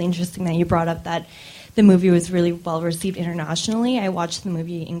was really interesting that you brought up that the movie was really well received internationally. I watched the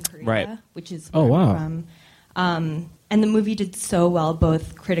movie in Korea, which is where I'm from. And the movie did so well,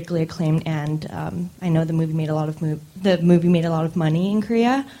 both critically acclaimed and I know the movie made a lot of money in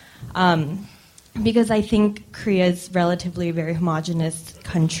Korea. Because I think Korea is relatively a very homogenous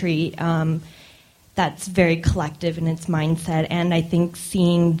country that's very collective in its mindset. And I think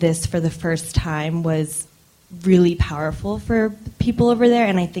seeing this for the first time was really powerful for people over there.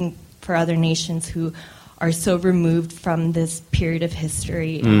 And I think for other nations who are so removed from this period of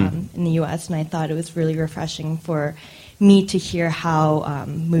history in the U.S. And I thought it was really refreshing for me to hear how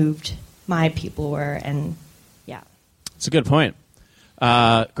moved my people were. And yeah. It's a good point.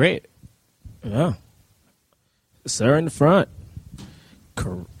 Great. Yeah. Sir in the front.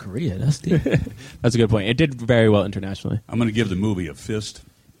 Korea, that's deep. That's a good point. It did very well internationally. I'm going to give the movie a fist.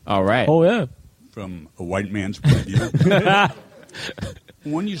 All right. Oh, yeah. From a white man's point of view.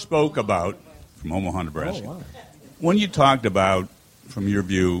 When you spoke about, from Omaha, Nebraska, when you talked about, from your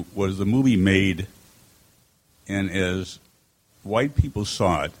view, was the movie made, and as white people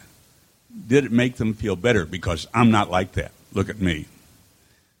saw it, did it make them feel better? Because I'm not like that. Look at me.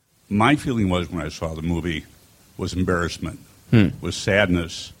 My feeling was when I saw the movie was embarrassment, was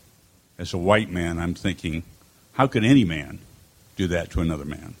sadness. As a white man, I'm thinking, how could any man do that to another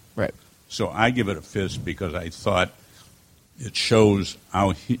man? Right. So I give it a fist because I thought it shows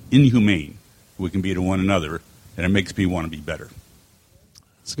how inhumane we can be to one another, and it makes me want to be better.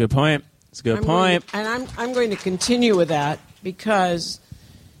 It's a good point. It's a good point. I'm going to continue with that because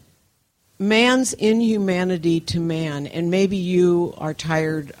man's inhumanity to man, and maybe you are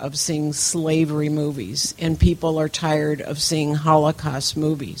tired of seeing slavery movies, and people are tired of seeing Holocaust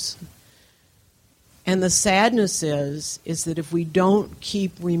movies. And the sadness is that if we don't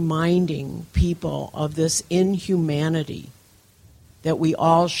keep reminding people of this inhumanity that we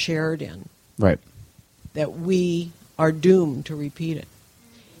all shared in, right, that we are doomed to repeat it.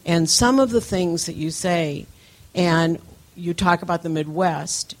 And some of the things that you say, and you talk about the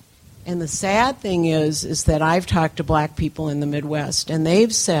Midwest, and the sad thing is that I've talked to black people in the Midwest, and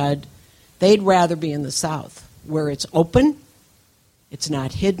they've said they'd rather be in the South, where it's open, it's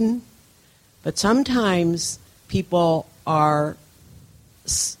not hidden, but sometimes people they're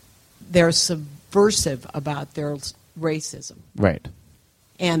subversive about their racism. Right.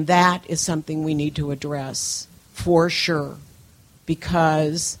 And that is something we need to address for sure,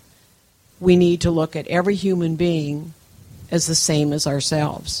 because we need to look at every human being as the same as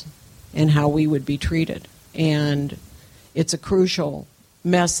ourselves and how we would be treated. And it's a crucial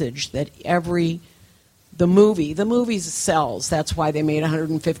message that the movie sells. That's why they made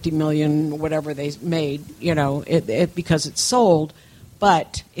 150 million, whatever they made, because it's sold.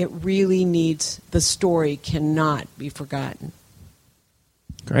 But it really needs, the story cannot be forgotten.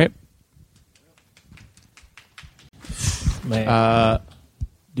 Great. Man.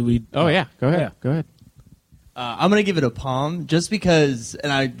 Do we? Oh, yeah. Go ahead. Yeah. Go ahead. I'm going to give it a palm just because,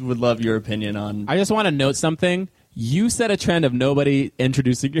 and I would love your opinion on... I just want to note something. You set a trend of nobody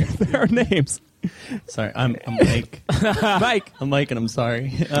introducing their names. Sorry, I'm Mike. Mike. I'm Mike, and I'm sorry.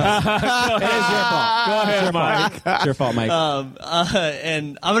 It is your fault. Go ahead, Mike. It's your fault, Mike.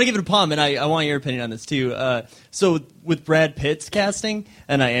 And I'm going to give it a palm, and I want your opinion on this, too. So with Brad Pitt's casting,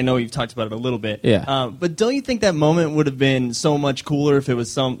 and I know you've talked about it a little bit, but don't you think that moment would have been so much cooler if it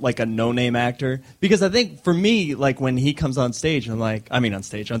was a no-name actor? Because I think, for me, when he comes on stage, on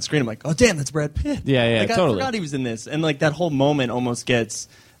screen, I'm like, oh, damn, that's Brad Pitt. Yeah, totally. I forgot he was in this. And, that whole moment almost gets...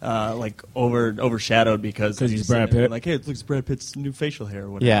 overshadowed because he's Brad Pitt. Hey, it looks Brad Pitt's new facial hair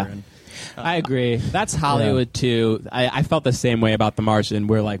or whatever. Yeah, and, I agree. That's Hollywood too. I felt the same way about The Martian,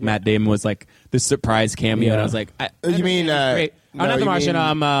 where Matt Damon was this surprise cameo, and I was like, you mean great. No, not The Martian.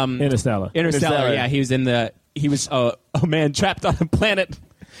 Interstellar. Yeah, he was in the he was a man trapped on a planet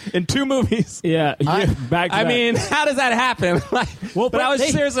in 2 movies. Yeah, back to I back. mean, how does that happen? Like, Well, but I was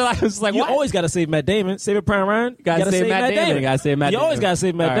seriously, I was like, you what? always got to save Matt Damon. Save it, Prime Ryan. Gotta save Matt Damon. Gotta save Matt You always Damon. got to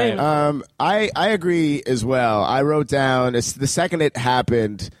save Matt All right. Damon. I agree as well. I wrote down the second it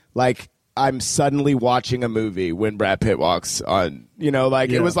happened, like I'm suddenly watching a movie when Brad Pitt walks on. You know, like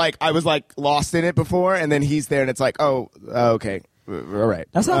it was like I was like lost in it before, and then he's there, and it's like, oh, okay, all right.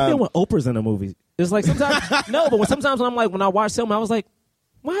 That's how I feel when Oprah's in a movie. It's like sometimes sometimes when I'm like when I watch something, I was like,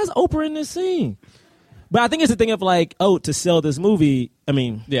 why is Oprah in this scene? But I think it's the thing of like, to sell this movie. I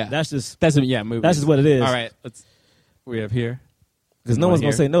mean, that's just movie. That's just what it is. All right, we have here because no one's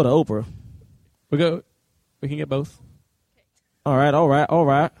gonna say no to Oprah. We can get both. All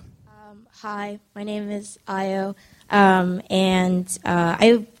right. Hi, my name is Ayo, and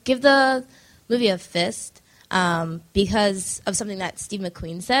I give the movie a fist because of something that Steve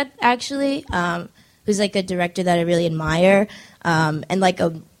McQueen said, actually, who's like a director that I really admire, and like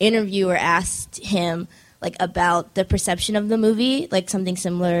an interviewer asked him like about the perception of the movie, like something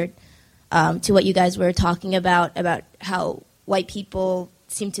similar to what you guys were talking about how white people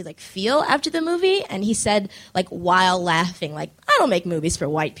seem to like feel after the movie, and he said like while laughing, like I don't make movies for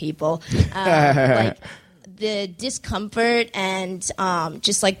white people, like the discomfort and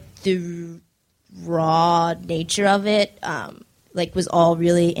just like the raw nature of it like was all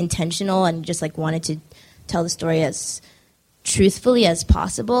really intentional and just like wanted to tell the story as truthfully as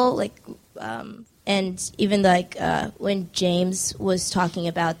possible, like and even like when James was talking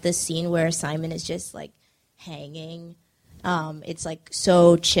about this scene where Simon is just like hanging. It's like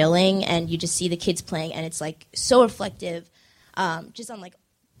so chilling, and you just see the kids playing, and it's like so reflective, just on like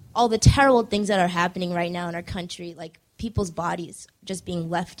all the terrible things that are happening right now in our country, like people's bodies just being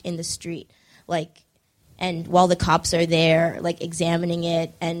left in the street, like, and while the cops are there, like examining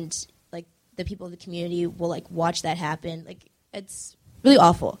it, and like the people of the community will like watch that happen. Like it's really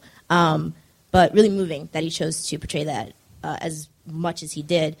awful, but really moving that he chose to portray that as much as he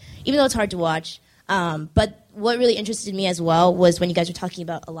did, even though it's hard to watch. But what really interested me as well was when you guys were talking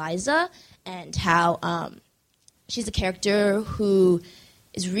about Eliza and how she's a character who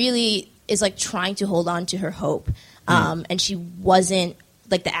is like trying to hold on to her hope. And she wasn't,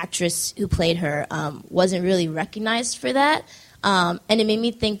 like the actress who played her, wasn't really recognized for that. And it made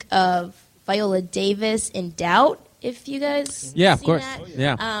me think of Viola Davis in Doubt, if you guys of seen course. that.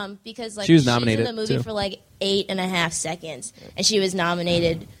 Yeah. Because like she was nominated in the movie too. for like 8.5 seconds, and she was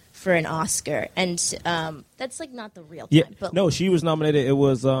nominated for an Oscar, and that's like not the real time. Yeah, but no, she was nominated. It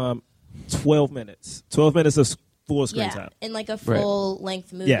was 12 minutes. 12 minutes of full screen time. In like a full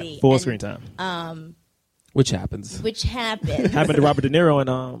length movie. Yeah, full screen time. Which happens. Happened to Robert De Niro in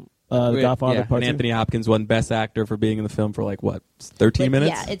The Godfather Part and 2. Anthony Hopkins won Best Actor for being in the film for like what, 13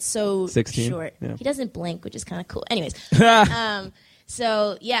 minutes? Yeah, it's so 16? short. Yeah. He doesn't blink, which is kind of cool. Anyways,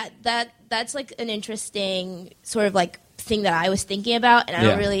 so yeah, that's like an interesting sort of like thing that I was thinking about, and I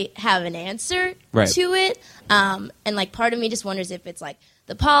don't really have an answer to it. And like part of me just wonders if it's like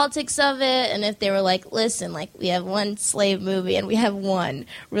the politics of it, and if they were like, listen, like we have one slave movie and we have one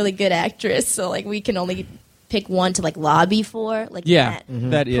really good actress, so like we can only pick one to like lobby for, like that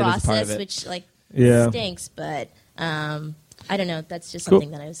process, part of it. which like Yeah. stinks, but I don't know. That's just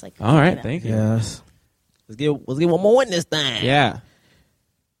something that I was like, All right, about. thank you. Yes. Let's get one more in this thing. Yeah.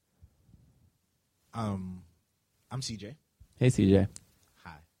 I'm CJ. Hey, CJ.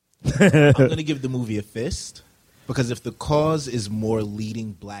 Hi. I'm going to give the movie a fist because if the cause is more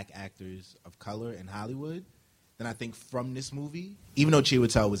leading black actors of color in Hollywood, then I think from this movie, even though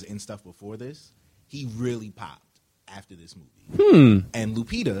Chiwetel was in stuff before this, he really popped after this movie. And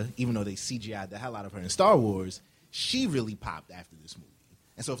Lupita, even though they CGI'd the hell out of her in Star Wars, she really popped after this movie.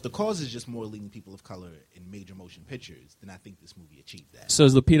 And so if the cause is just more leading people of color in major motion pictures, then I think this movie achieved that. So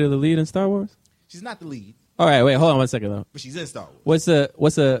is Lupita the lead in Star Wars? She's not the lead. All right, wait, hold on 1 second though. But she's in Star Wars.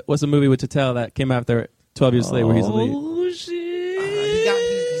 What's a movie with Tatel that came after 12 Years Later where he's the lead? Oh shit!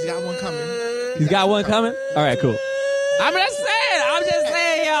 He's got one coming. He's got one coming? All right, cool. I'm just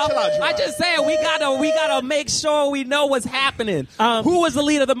saying, yo. I just saying we gotta make sure we know what's happening. Who was the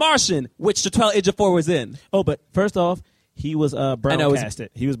lead of The Martian, which Chiwetel Ejiofor was in? Oh, but first off, he was brown casted.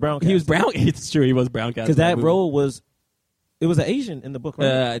 He was brown casted. He was brown. It's true. He was brown casted because that role was. It was an Asian in the book,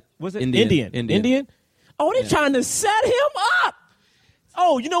 right? Was it Indian? Oh, they're trying to set him up.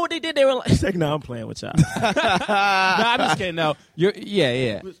 Oh, you know what they did? They were like, "No, I'm playing with y'all." No, I'm just kidding. No,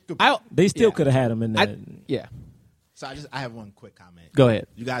 they still could have had him in there. Yeah. So I have one quick comment. Go ahead.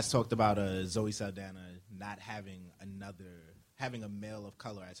 You guys talked about Zoe Saldana not having a male of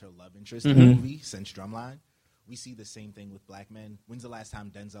color as her love interest in the movie since Drumline. We see the same thing with black men. When's the last time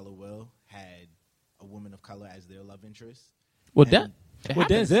Denzel or Will had a woman of color as their love interest. Well,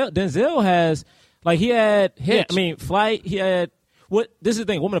 Denzel has, like, he had Hitch. I mean, Flight. He had this is the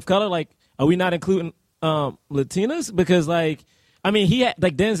thing. Woman of color. Like, are we not including Latinas? Because, like, I mean, he had,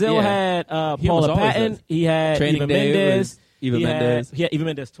 like, Denzel had Paula Patton. He had Eva Mendes. He had Eva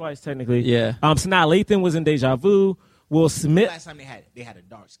Mendes twice, technically. Yeah. Sanaa Lathan was in Deja Vu. Will Smith. Last time they had a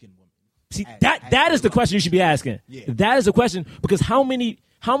dark skinned woman. See, that is the question you should be asking. Yeah. That is the question, because how many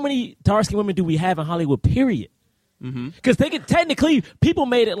dark skinned women do we have in Hollywood? Period. Because they could technically, people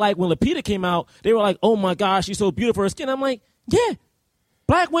made it like when Lupita came out, they were like, "Oh my gosh, she's so beautiful for her skin." I'm like, yeah,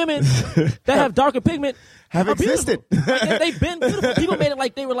 black women that have darker pigment have existed. Like, they've been beautiful. People made it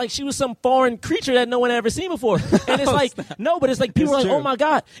like they were like she was some foreign creature that no one had ever seen before. And it's like, no, but it's like people are like, "Oh my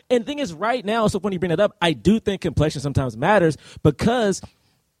God." And the thing is, right now, so when you bring that up, I do think complexion sometimes matters, because,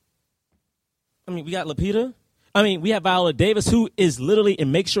 I mean, we got Lupita. I mean, we have Viola Davis, who is literally,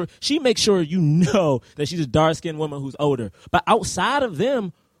 and makes sure you know that she's a dark-skinned woman who's older. But outside of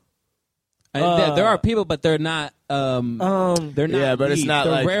them, there are people, but they're not. They're not. Yeah, but lead. it's not.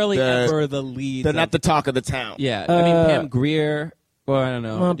 They're like rarely ever the lead. They're not the talk of the town. Yeah, I mean, Pam Grier. Well, I don't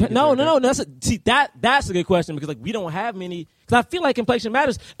know. No. That's a good question, because, like, we don't have many. Because I feel like complexion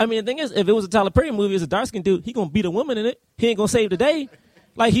matters. I mean, the thing is, if it was a Tyler Perry movie, as a dark-skinned dude, he gonna beat a woman in it. He ain't gonna save the day.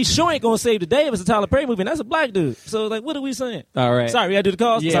 Like, he sure ain't gonna save the day if it's a Tyler Perry movie, and that's a black dude. So, like, what are we saying? All right. Sorry, we gotta do the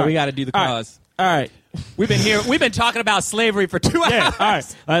cause? Yeah, Sorry. we gotta do the cause. All right. We've been talking about slavery for 2 hours. Yeah, all right,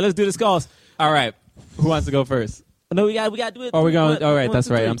 let's do this cause. All right. Who wants to go first? No, we gotta do it. Oh, we're going. All right, that's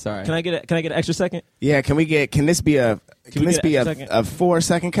right. I'm sorry. Can I get an extra second? Yeah, can this be a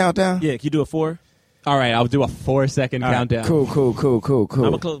 4-second countdown? Yeah, can you do a 4? All right, I'll do a 4-second countdown. Cool. I'm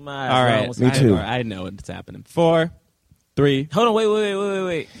gonna close my eyes. All right, me too. I know what's happening. 4, 3. Hold on,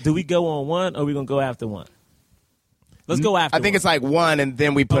 wait. Do we go on 1, or are we gonna go after 1? Let's go after. I think it's like 1, and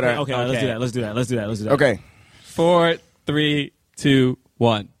then we put Okay, let's do that. Okay. 4, 3, 2,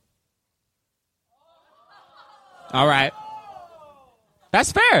 1. All right.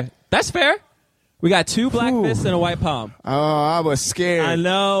 That's fair. We got 2 black fists and a white palm. Oh, I was scared. I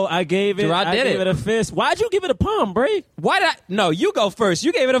know. I gave it a fist. Why'd you give it a palm, Bray? Why did I? No, you go first.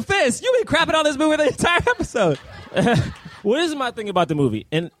 You gave it a fist. You've been crapping on this movie the entire episode. Well, this is my thing about the movie.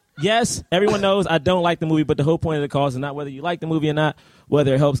 And yes, everyone knows I don't like the movie, but the whole point of the cause is not whether you like the movie or not,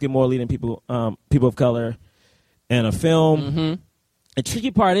 whether it helps get more leading people of color in a film. Mm-hmm. The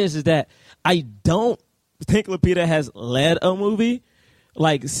tricky part is that I don't think Lupita has led a movie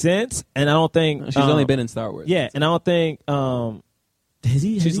like since, and I don't think she's only been in Star Wars. Yeah, and I don't think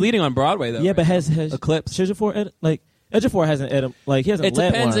she's leading on Broadway though. Yeah, right? But has Eclipse Ejiofor hasn't he hasn't It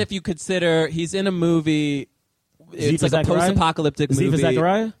led depends one. if you consider he's in a movie. It's like Zachariah? a post-apocalyptic movie. Z for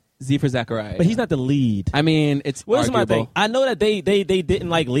Zachariah? Z for Zachariah. But he's not the lead. I mean, it's What's arguable. my thing? I know that they didn't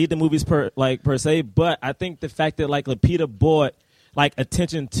like lead the movies per se, but I think the fact that like Lupita brought like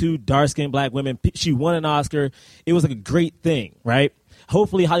attention to dark-skinned black women, she won an Oscar. It was like a great thing, right?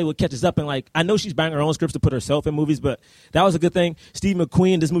 Hopefully Hollywood catches up, and like I know she's buying her own scripts to put herself in movies, but that was a good thing. Steve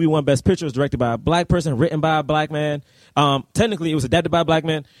McQueen, this movie won Best Picture. It was directed by a black person, written by a black man. Technically, it was adapted by a black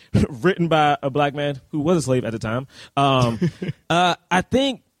man, written by a black man who was a slave at the time. I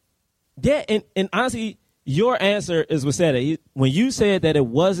think, yeah, and honestly, your answer is what said it. When you said that it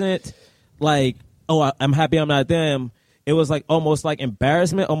wasn't like, oh, I'm happy I'm not them, it was like almost like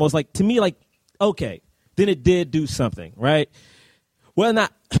embarrassment, almost like, to me, like, okay, then it did do something, right? Whether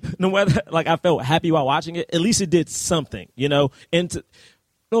like I felt happy while watching it, at least it did something, you know. And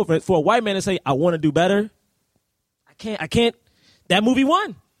for a white man to say I want to do better, I can't. That movie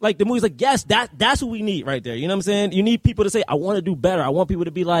won. Like the movie's like, yes, that's what we need right there. You know what I'm saying? You need people to say I want to do better. I want people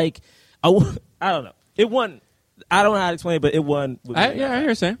to be like, I don't know. It won. I don't know how to explain it, but it won. I hear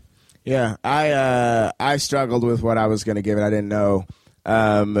you saying. Yeah, I struggled with what I was going to give it. I didn't know.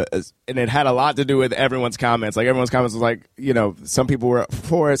 And it had a lot to do with everyone's comments. Like everyone's comments was like, you know, some people were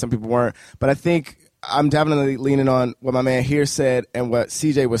for it, some people weren't. But I think I'm definitely leaning on what my man here said and what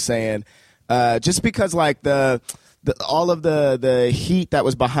CJ was saying. Just because like all of the heat that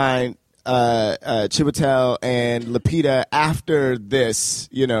was behind Chiwetel and Lupita after this,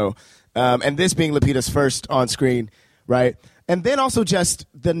 you know, and this being Lupita's first on screen, right? And then also just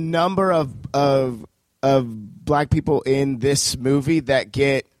the number of black people in this movie that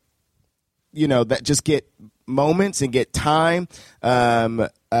get, you know, that just get moments and get time. I'm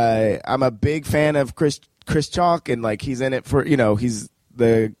a big fan of Chris Chalk, and like he's in it for, you know, he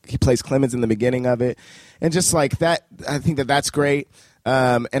plays Clemens in the beginning of it, and just like that, I think that's great.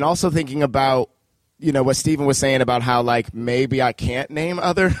 And also thinking about, you know, what Steven was saying about how like maybe I can't name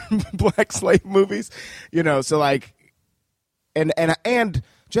other black slave movies, you know, so like, and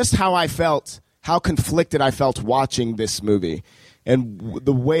just how I felt how conflicted I felt watching this movie, and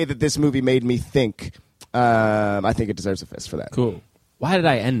the way that this movie made me think. I think it deserves a fist for that. Cool. Why did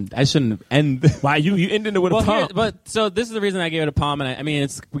I end? I shouldn't end. Why you ended it with a palm? But so this is the reason I gave it a palm, and I mean,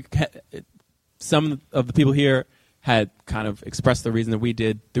 some of the people here had kind of expressed the reason that we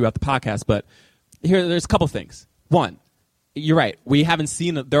did throughout the podcast. But there's a couple things. One, you're right. We haven't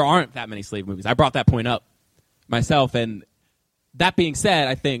seen. There aren't that many slave movies. I brought that point up myself, and that being said,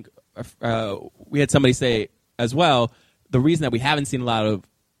 I think we had somebody say as well the reason that we haven't seen a lot of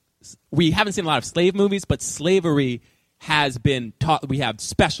slave movies, but slavery has been taught. We have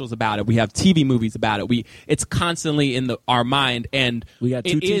specials about it. We have TV movies about it. It's constantly in our mind, and we got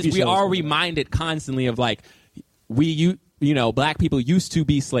two TV shows. We are reminded constantly of like black people used to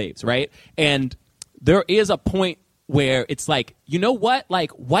be slaves, right? And there is a point where it's like, you know what?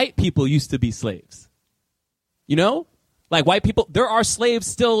 Like white people used to be slaves. Like white people, there are slaves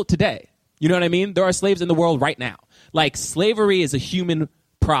still today. You know what I mean? There are slaves in the world right now. Like slavery is a human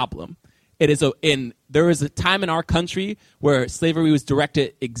problem. There is a time in our country where slavery was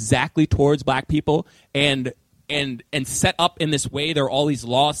directed exactly towards black people and set up in this way. There are all these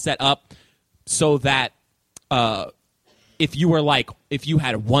laws set up so that if you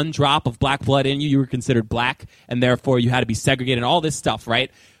had one drop of black blood in you, you were considered black, and therefore you had to be segregated and all this stuff,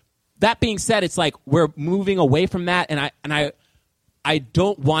 right? That being said, it's like we're moving away from that, and I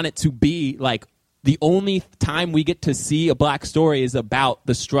don't want it to be like the only time we get to see a black story is about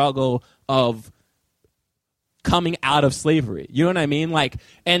the struggle of coming out of slavery. You know what I mean? Like,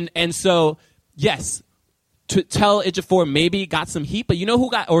 and so yes, to tell Ejiofor maybe got some heat, but you know who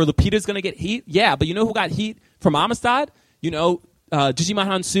or Lupita's gonna get heat? Yeah, but you know who got heat from Amistad? Djimon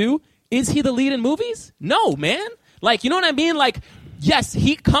Hounsou. Is he the lead in movies? No, man. Like, you know what I mean? Like, yes,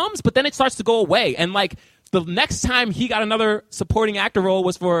 heat comes, but then it starts to go away. And like the next time he got another supporting actor role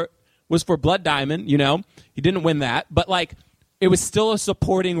was for Blood Diamond. He didn't win that, but like it was still a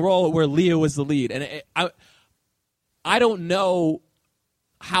supporting role where Leo was the lead. And I don't know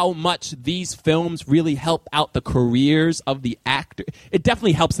how much these films really help out the careers of the actor. It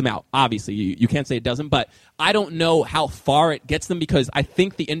definitely helps them out. Obviously, you can't say it doesn't, but I don't know how far it gets them because I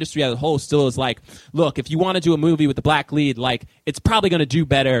think the industry as a whole still is like, look, if you want to do a movie with the black lead, like it's probably going to do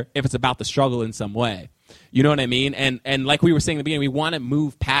better if it's about the struggle in some way. You know what I mean? And like we were saying in the beginning, we want to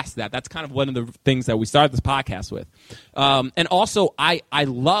move past that. That's kind of one of the things that we started this podcast with. And also, I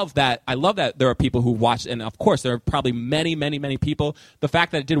love that there are people who watch, and of course, there are probably many, many, many people. The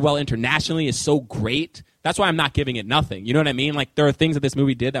fact that it did well internationally is so great. That's why I'm not giving it nothing. You know what I mean? Like, there are things that this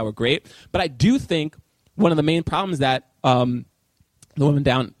movie did that were great. But I do think one of the main problems that the woman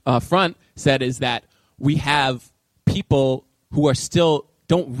down front said is that we have people who are still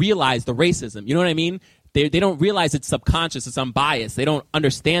don't realize the racism. You know what I mean? They don't realize it's subconscious, it's unbiased. They don't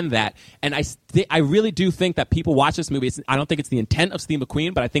understand that. And I really do think that people watch this movie. I don't think it's the intent of Steve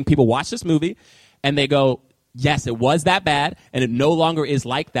McQueen, but I think people watch this movie and they go, yes, it was that bad, and it no longer is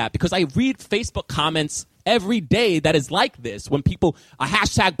like that. Because I read Facebook comments every day that is like this. When a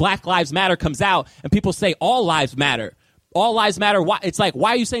hashtag Black Lives Matter comes out and people say all lives matter. All lives matter. Why? It's like,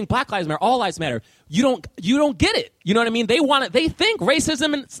 why are you saying Black Lives Matter? All lives matter. You don't get it. You know what I mean? They think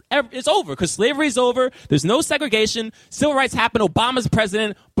racism is over because slavery is over. There's no segregation. Civil rights happen. Obama's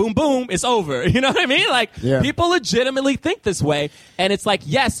president. Boom, boom. It's over. You know what I mean? Like, people legitimately think this way. And it's like,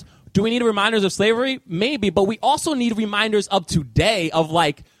 yes, do we need reminders of slavery? Maybe. But we also need reminders of today of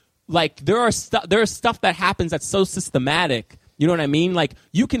like there is stuff that happens that's so systematic. You know what I mean? Like,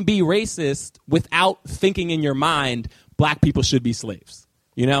 you can be racist without thinking in your mind black people should be slaves.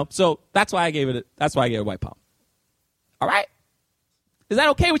 So that's why I gave it a white palm. All right, is that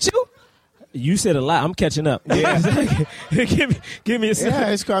okay with you? You said a lot. I'm catching up. Yeah. give me a second. Yeah,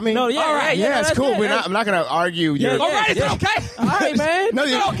 it's cool. I mean, no, yeah, all right, yeah, it's cool. I'm not going to argue your. All right, is it okay? All right, man. No,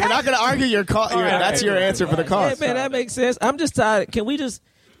 you're not going to argue your call. That's your answer for the cause. Yeah, man, that makes sense. I'm just tired. Can we just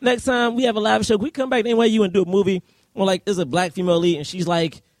next time we have a live show, can we come back anyway you and do a movie where like there's a black female lead and she's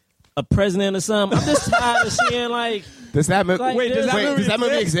like a president or something? I'm just tired of seeing like. Does that movie? Like, does that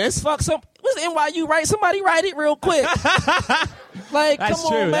movie exist? Fuck some. What's NYU? Right? Somebody write it real quick. Like, that's come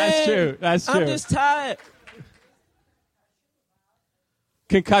true. on, man. That's true. I'm just tired.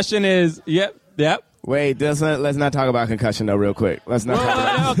 Concussion is yep. Wait, let's not talk about Concussion though, real quick. Let's not.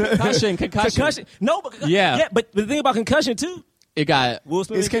 talk about Concussion. No, but but the thing about Concussion too. It got Will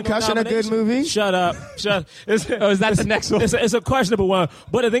Smith. Is Concussion a good movie? Shut up. Is that the next one? It's a questionable one.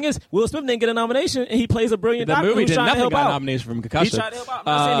 But the thing is, Will Smith didn't get a nomination, and he plays a brilliant doctor. The movie did nothing got a nomination from Concussion. He tried to help out. I'm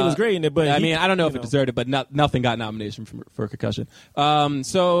not saying he was great in it, but I mean, I don't know if it deserved it, but nothing got nomination for Concussion.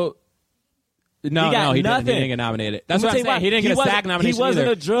 So No, he didn't get nominated. That's what I'm saying. He didn't get a SAG nomination. He wasn't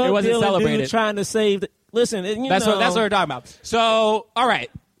either. a drug it wasn't dealer celebrated. dude trying to save. That's what we're talking about. So, all right.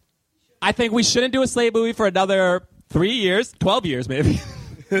 I think we shouldn't do a slave movie for another 3 years, 12 years maybe.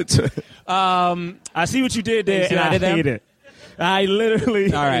 I see what you did there, and I hate it. I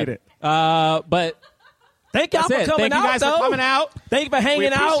literally hate it. But thank y'all for coming out. Thank you guys for coming out. Thank you for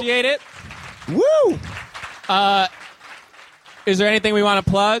hanging out. We appreciate it. Woo! Is there anything we want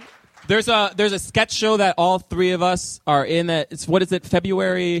to plug? There's a sketch show that all three of us are in. What is it?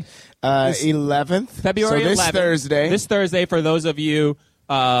 February 11th. February 11th. This Thursday for those of you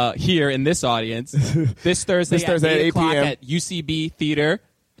here in this audience. This Thursday at 8 o'clock at UCB Theater,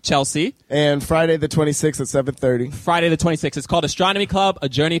 Chelsea. And Friday the 26th at 7:30. Friday the 26th. It's called Astronomy Club: A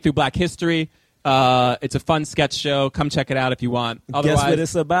Journey Through Black History. It's a fun sketch show. Come check it out if you want. Otherwise, guess what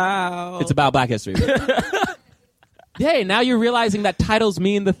it's about? It's about Black history. Hey, now you're realizing that titles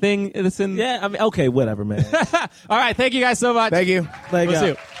mean the thing that's in. Yeah, I mean, okay, whatever, man. All right, thank you guys so much. Thank you. Thank you. See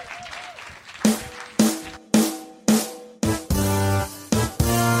you.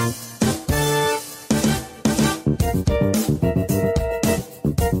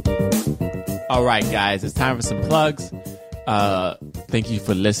 All right, guys, it's time for some plugs. Thank you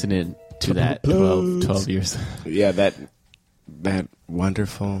for listening to that 12 years. Yeah, that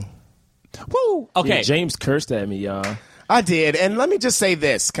wonderful. Woo! Okay. Yeah, James cursed at me, y'all. I did, and let me just say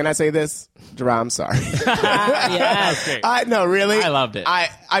this. Can I say this? Jerome, I'm sorry. Yeah, no, really. I loved it. I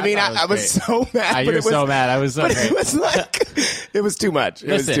mean, I was so mad. You were so mad. I was so but great. It was like, it was too much.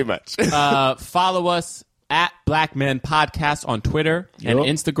 It was too much. Follow us at Black Men Podcast on Twitter and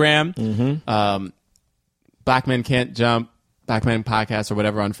Instagram. Mm-hmm. Black Men Can't Jump. Black Man Podcast or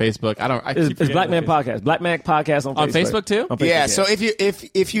whatever on Facebook. It's Black Man Podcast. Black Man Podcast on Facebook. On Facebook too? On Facebook, yeah. So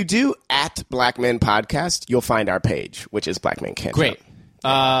if you do at Black Men Podcast, you'll find our page, which is Black Men Can't Great.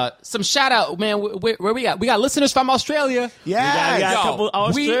 Jump. Some shout out, man. Where we got? We got listeners from Australia. Yeah, we got a couple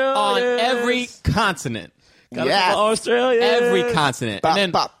Australians. We on every continent. Yes. Australia. Every continent. Bop, and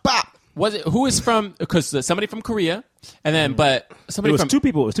then bop, bop. was it who is from? Because somebody from Korea, and then but somebody It was from two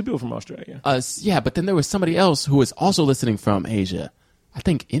people. It was two people from Australia. Yeah, but then there was somebody else who was also listening from Asia. I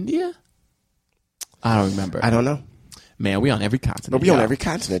think India. I don't remember. I don't know. Man, we on every continent. But we on every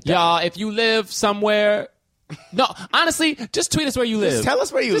continent. Y'all, if you live somewhere. No, honestly, just tweet us where you live. Just tell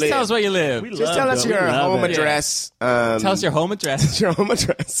us where you live. Just tell us where you live. Just tell us your home address. Tell us your home address. Your home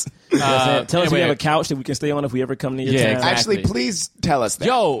address. Tell us we have a couch that we can stay on if we ever come to your town. Exactly. Actually, please tell us that.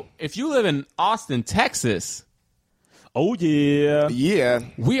 Yo, if you live in Austin, Texas. Oh, yeah. Yeah.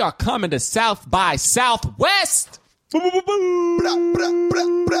 We are coming to South by Southwest. Part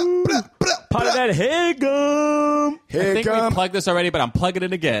of that headgum. I think we plugged this already, but I'm plugging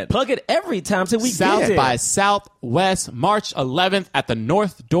it again. Plug it every time till we South get it. by Southwest, March 11th at the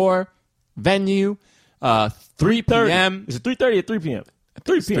North Door venue, 3 p.m. Is it 3:30 or 3 p.m.?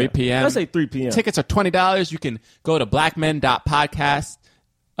 3 p.m. 3 p.m. Let's say 3 p.m. Tickets are $20. You can go to blackmen.podcast.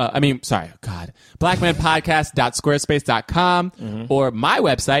 blackmenpodcast.squarespace.com or my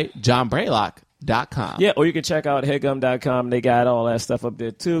website, johnbraylock.com. Yeah, or you can check out headgum.com. They got all that stuff up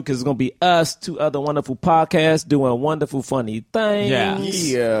there too, because it's going to be us, two other wonderful podcasts doing wonderful, funny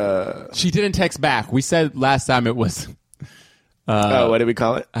things. Yeah. She didn't text back. We said last time it was... what did we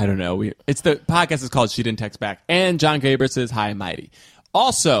call it? I don't know. It's the podcast is called She Didn't Text Back. And John Gabrus is High and Mighty.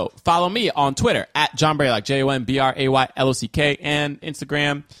 Also, follow me on Twitter at John Braylock, JONBRAYLOCK, and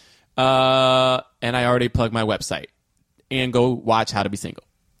Instagram. And I already plugged my website. And go watch How to Be Single.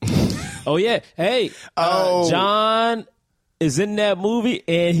 Oh, yeah. Hey, John is in that movie,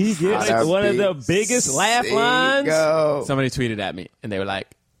 and he gets one of the biggest laugh lines. Somebody tweeted at me, and they were like,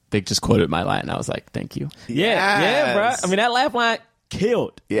 they just quoted my line, and I was like, thank you. Yeah, bro. I mean, that laugh line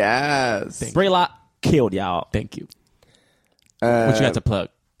killed. Yes. Braylock killed, y'all. Thank you. What you got to plug?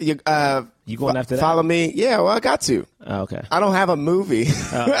 You going after that? Follow me. Yeah, well, I got to. Oh, okay. I don't have a movie.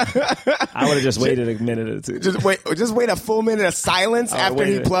 I would have just waited a minute or two. Just wait a full minute of silence after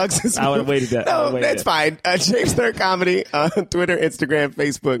he plugs his movie. I would have waited that. No, that's fine. James Third Comedy on Twitter, Instagram,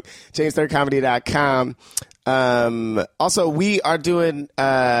 Facebook, JamesThirdComedy.com. Also, we are doing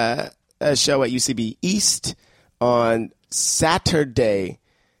a show at UCB East on Saturday.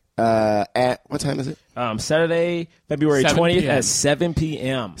 At what time is it? Saturday, February 20th at 7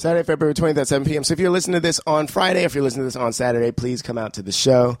 p.m. Saturday, February 20th at 7 p.m. So if you're listening to this on Friday, if you're listening to this on Saturday, please come out to the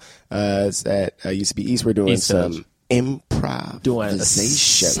show. It's at UCB East. We're doing some improv. Doing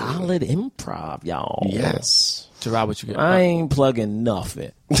solid improv, y'all. Yes. Gerard, what you got? I ain't plugging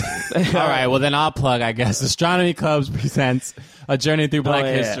nothing. All right, well then I'll plug, I guess. Astronomy Clubs presents A Journey Through Black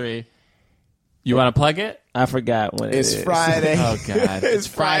History. You want to plug it? I forgot when it's Friday. Oh, God. It's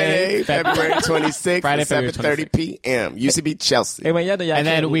Friday, February 26th Friday, at 7:30 p.m. UCB Chelsea. Hey, man, and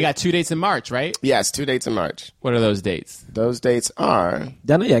then we got 2 dates in March, right? Yes, 2 dates in March. What are those dates? Those dates are...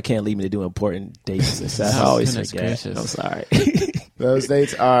 I know y'all can't leave me to do important dates and stuff. I always forget. Gracious. I'm sorry. Those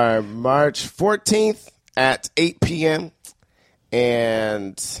dates are March 14th at 8 p.m.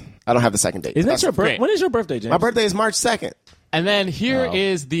 And I don't have the second date. Isn't that your birthday? When is your birthday, James? My birthday is March 2nd. And then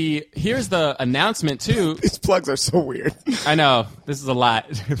here's the announcement too. These plugs are so weird. I know. This is a lot.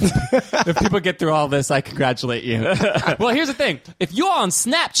 If people get through all this, I congratulate you. Well, here's the thing. If you're on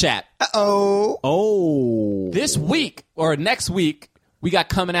Snapchat, this week or next week, we got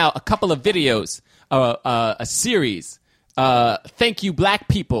coming out a couple of videos, a series. Thank you, Black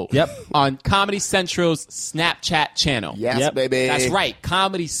People. Yep. On Comedy Central's Snapchat channel. Yes, baby. That's right.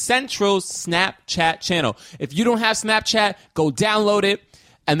 Comedy Central's Snapchat channel. If you don't have Snapchat, go download it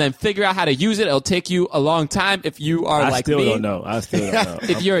and then figure out how to use it. It'll take you a long time if you are like me. I still don't know.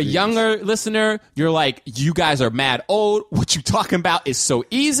 If you're a younger listener, you're like, you guys are mad old. What you talking about is so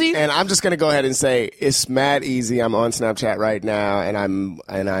easy. And I'm just going to go ahead and say it's mad easy. I'm on Snapchat right now, and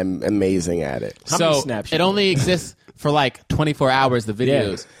I'm amazing at it. So it only exists for like 24 hours, the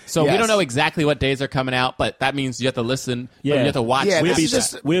videos. Yeah. So we don't know exactly what days are coming out, but that means you have to listen. You have to watch. Yeah, we'll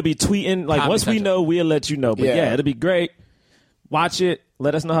be tweeting. Like, once we know, we'll let you know. But yeah, it'll be great. Watch it.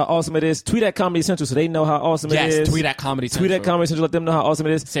 Let us know how awesome it is. Tweet at Comedy Central so they know how awesome it is. Yes, tweet at Comedy Central. Tweet at Comedy Central. Let them know how awesome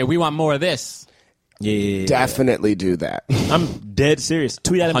it is. Say, we want more of this. Yeah. Definitely do that. I'm dead serious.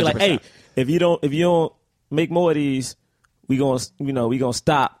 Tweet at them and be like, hey, if you don't make more of these, we gonna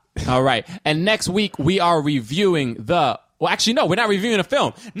stop. All right. And next week, we are reviewing Well, actually, no, we're not reviewing a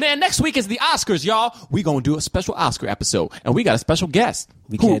film. Next week is the Oscars, y'all. We're going to do a special Oscar episode, and we got a special guest.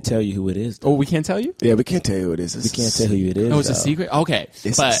 We can't tell you who it is. Oh, we can't tell you? Yeah, we can't tell you who it is. We can't tell who it is. Oh, it's a secret? Okay.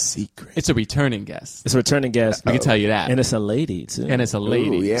 It's a secret. It's a returning guest. It's a returning guest. We can tell you that. And it's a lady, too. And it's a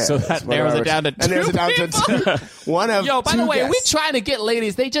lady. Ooh, yeah. So that narrows it down to two. And narrows it down to two. One of Yo, by the way, guests. we trying to get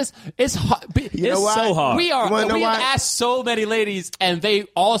ladies. They just, it's hard. You know why? So hard. We have why? asked so many ladies, and they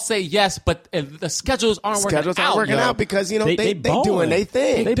all say yes, but the schedules aren't working out. Because, they doing their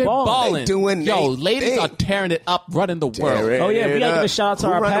thing. They balling. They doing ladies are tearing it up, running the world. Oh, yeah. We got to give a shout out to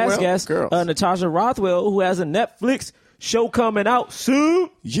our past guest, Natasha Rothwell, who has a Netflix show coming out soon.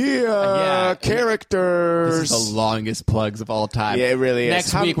 Yeah, characters. This is the longest plugs of all time. Yeah, it really is.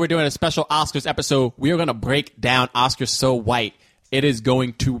 Next week, we're doing a special Oscars episode. We are going to break down Oscars So White. It is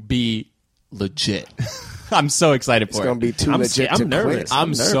going to be legit. I'm so excited for it. It's going to be too legit. I'm nervous.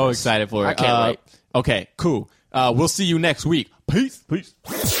 I'm so excited for it. I can't wait. Okay, cool. We'll see you next week. Peace.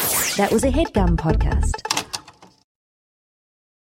 That was a HeadGum podcast.